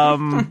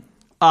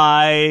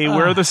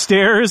 where are the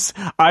stairs?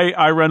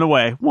 I run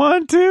away.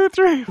 1, 2,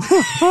 3,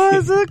 4.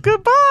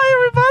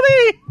 Goodbye,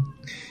 everybody.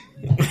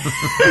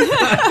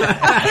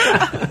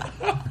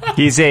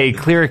 He's a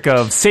cleric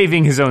of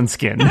saving his own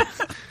skin. Is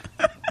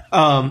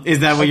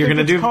that what you're going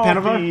to do,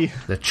 Panavar?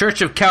 The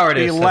Church of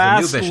Cowardice The has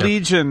last a new bishop.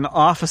 Legion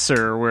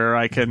officer, where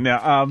I can.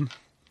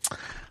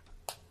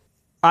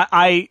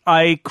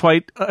 I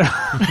quite.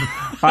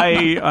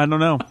 I don't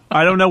know.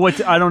 I don't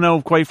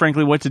know. Quite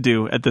frankly, what to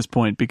do at this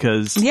point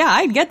because. Yeah,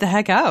 I'd get the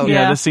heck out.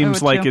 Yeah, this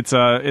seems like it's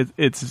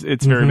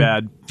very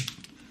bad.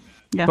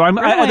 Yeah. So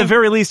at the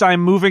very least,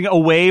 I'm moving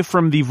away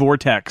from the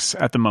vortex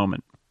at the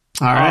moment.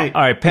 All right.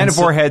 All right.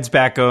 Panavor heads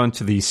back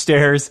onto the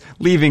stairs,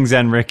 leaving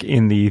Zenrik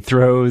in the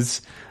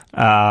throes.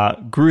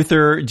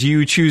 Gruther, do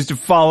you choose to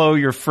follow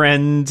your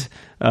friend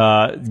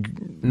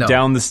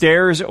down the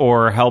stairs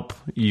or help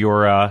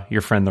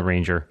your friend the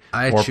ranger?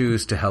 I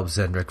choose to help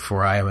Zenrik,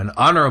 for I am an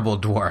honorable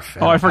dwarf.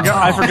 I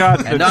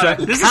forgot. And not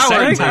a This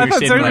coward. is I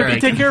thought Zenrik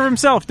could take care of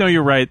himself. No,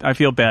 you're right. I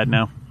feel bad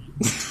now.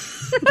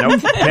 Nope.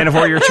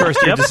 Panavor, your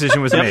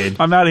decision was made.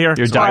 I'm out of here.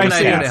 You're What dying. can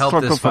I do to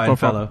help this fine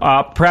fellow?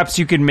 Perhaps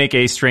you could make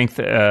a strength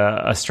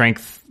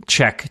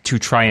check to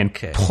try and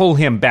pull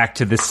him back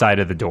to this side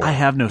of the door. I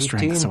have no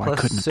strength, so I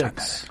couldn't have done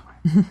that.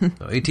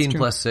 So 18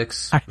 plus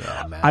 6.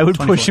 I would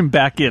push him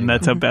back in.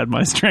 That's how bad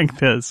my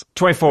strength is.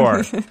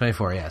 24.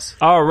 24, yes.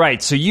 All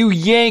right, so you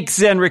yank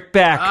Zenrik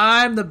back.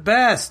 I'm the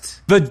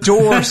best. The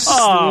door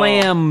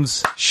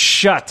slams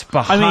shut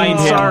behind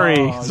him.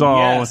 Sorry, Zal.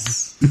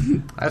 Yes.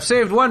 I've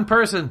saved one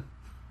person.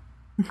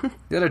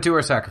 The other 2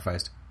 are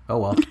sacrificed. Oh,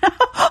 well.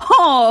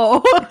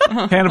 Oh,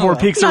 Panavor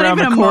peeks Not around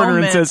the even a corner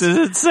and moment. says, "Is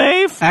it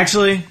safe?"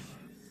 Actually,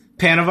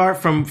 Panavar,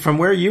 from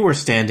where you were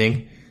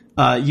standing,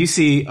 you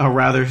see a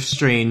rather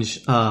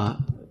strange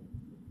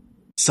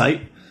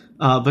sight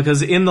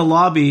because in the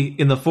lobby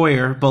in the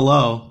foyer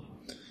below,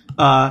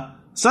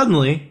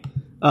 suddenly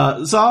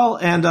Zal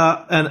and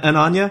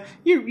Anya,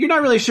 you're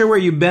not really sure where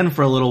you've been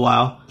for a little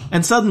while,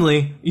 and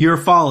suddenly you're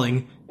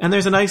falling, and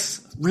there's a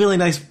really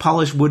nice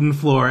polished wooden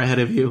floor ahead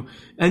of you,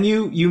 and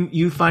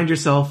you find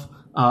yourself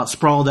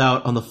sprawled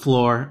out on the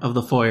floor of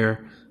the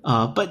foyer.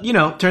 But,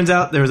 turns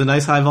out there was a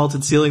nice high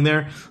vaulted ceiling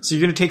there, so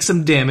you're going to take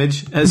some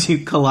damage as you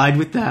collide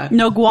with that.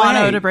 no guano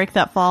But, hey, to break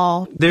that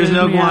fall. There's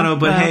no guano,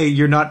 but Yeah. hey,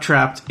 you're not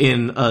trapped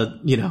in a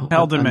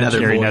Hell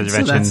dimension. nether void,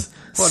 so that's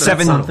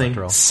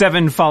something.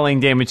 7 falling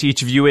damage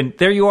each of you, and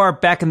there you are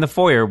back in the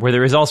foyer, where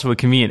there is also a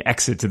convenient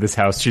exit to this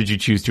house, should you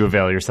choose to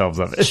avail yourselves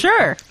of it.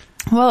 Sure.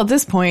 Well, at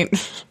this point,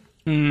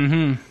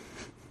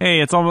 Hey,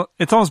 it's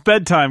almost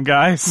bedtime,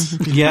 guys.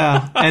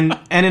 Yeah, and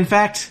in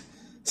fact,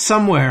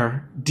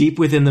 somewhere deep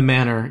within the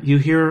manor, you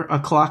hear a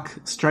clock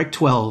strike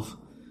 12.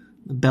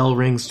 The bell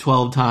rings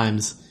 12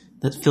 times.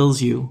 That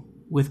fills you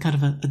with kind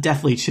of a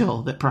deathly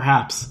chill that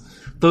perhaps,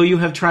 though you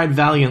have tried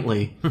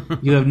valiantly,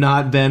 you have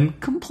not been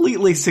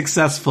completely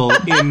successful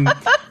in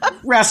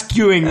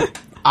rescuing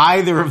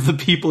either of the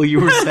people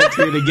you were sent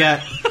here to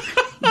get.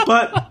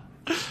 But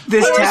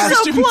this task...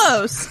 So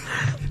close.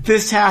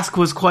 This task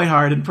was quite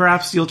hard, and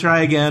perhaps you'll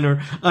try again,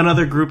 or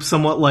another group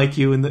somewhat like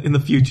you in the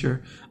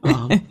future. We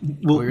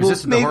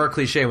resisted the horror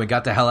cliche and we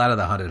got the hell out of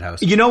the haunted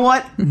house. You know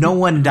what? No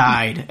one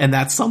died, and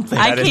that's something.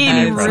 I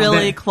came That-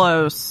 really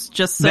close,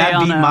 just so that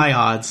y'all beat know. my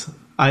odds.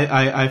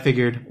 I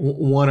figured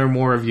one or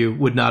more of you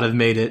would not have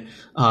made it.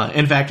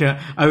 In fact,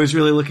 I was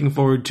really looking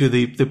forward to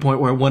the point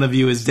where one of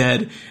you is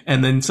dead,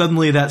 and then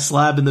suddenly that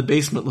slab in the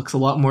basement looks a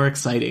lot more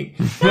exciting.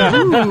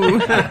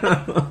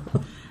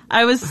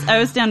 I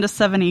was down to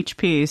 7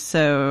 HP,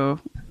 so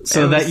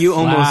that you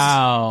almost...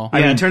 Wow.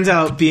 Yeah, it turns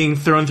out being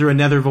thrown through a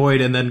nether void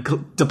and then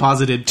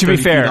deposited To be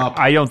 30 fair, feet up.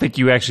 I don't think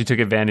you actually took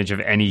advantage of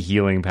any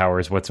healing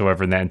powers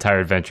whatsoever in that entire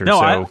adventure. No,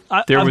 so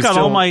I've there got was all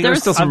still, my there was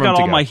still some I've room got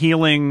to all go. my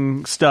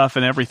healing stuff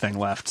and everything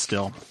left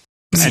still.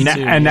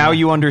 And now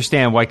you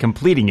understand why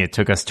completing it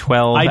took us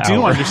 12 hours. I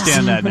do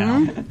understand that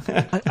now.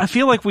 I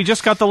feel like we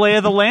just got the lay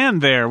of the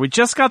land there. We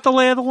just got the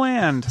lay of the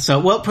land. So,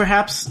 well,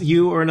 perhaps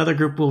you or another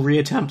group will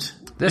reattempt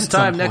This at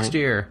some time next point.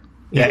 year.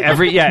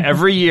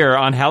 Every year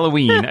on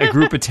Halloween, a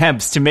group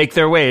attempts to make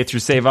their way through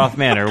Save-Off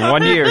Manor.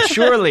 One year,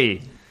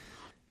 surely,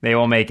 they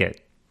will make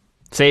it.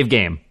 Save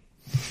game.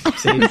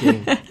 Same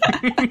game.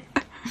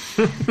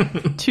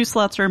 2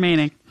 slots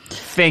remaining.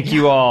 Thank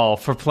you all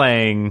for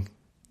playing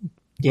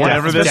Yeah,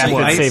 Whatever this especially-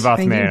 was. Save-Off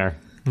Thank you. Manor.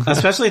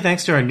 Especially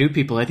thanks to our new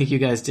people. I think you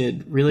guys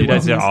did really well.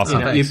 guys did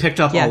awesome. You picked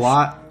up Yes. a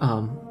lot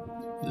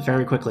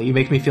very quickly. You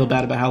make me feel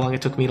bad about how long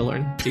it took me to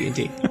learn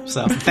D&D.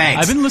 So,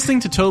 thanks. I've been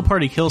listening to Total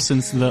Party Kill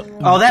since the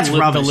that's the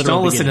rubbish. literal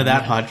Don't listen to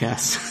beginning. that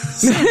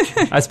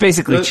podcast. That's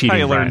basically That's How cheating,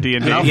 you learn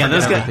Brian. D&D. Yeah,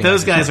 everything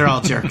those guys are all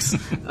jerks.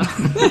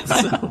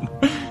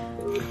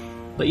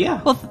 But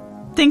yeah, Well,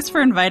 thanks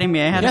for inviting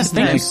me. I had a good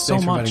thank time. you so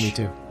Thanks for much. inviting me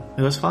too.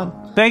 it was fun.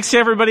 Thanks to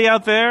everybody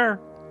out there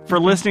for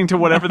listening to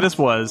whatever this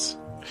was.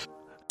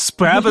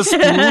 Have a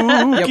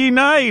spooky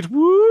night.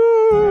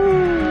 Woo!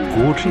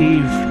 Good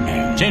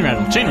evening. Chain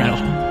rattle, chain rattle.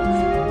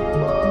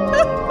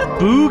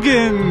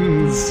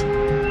 Boogans.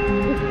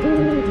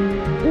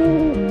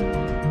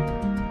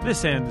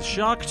 this ends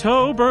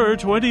Shocktober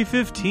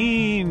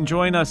 2015.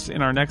 Join us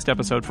in our next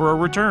episode for a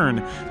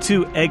return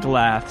to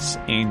Eglath's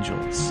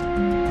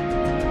Angels.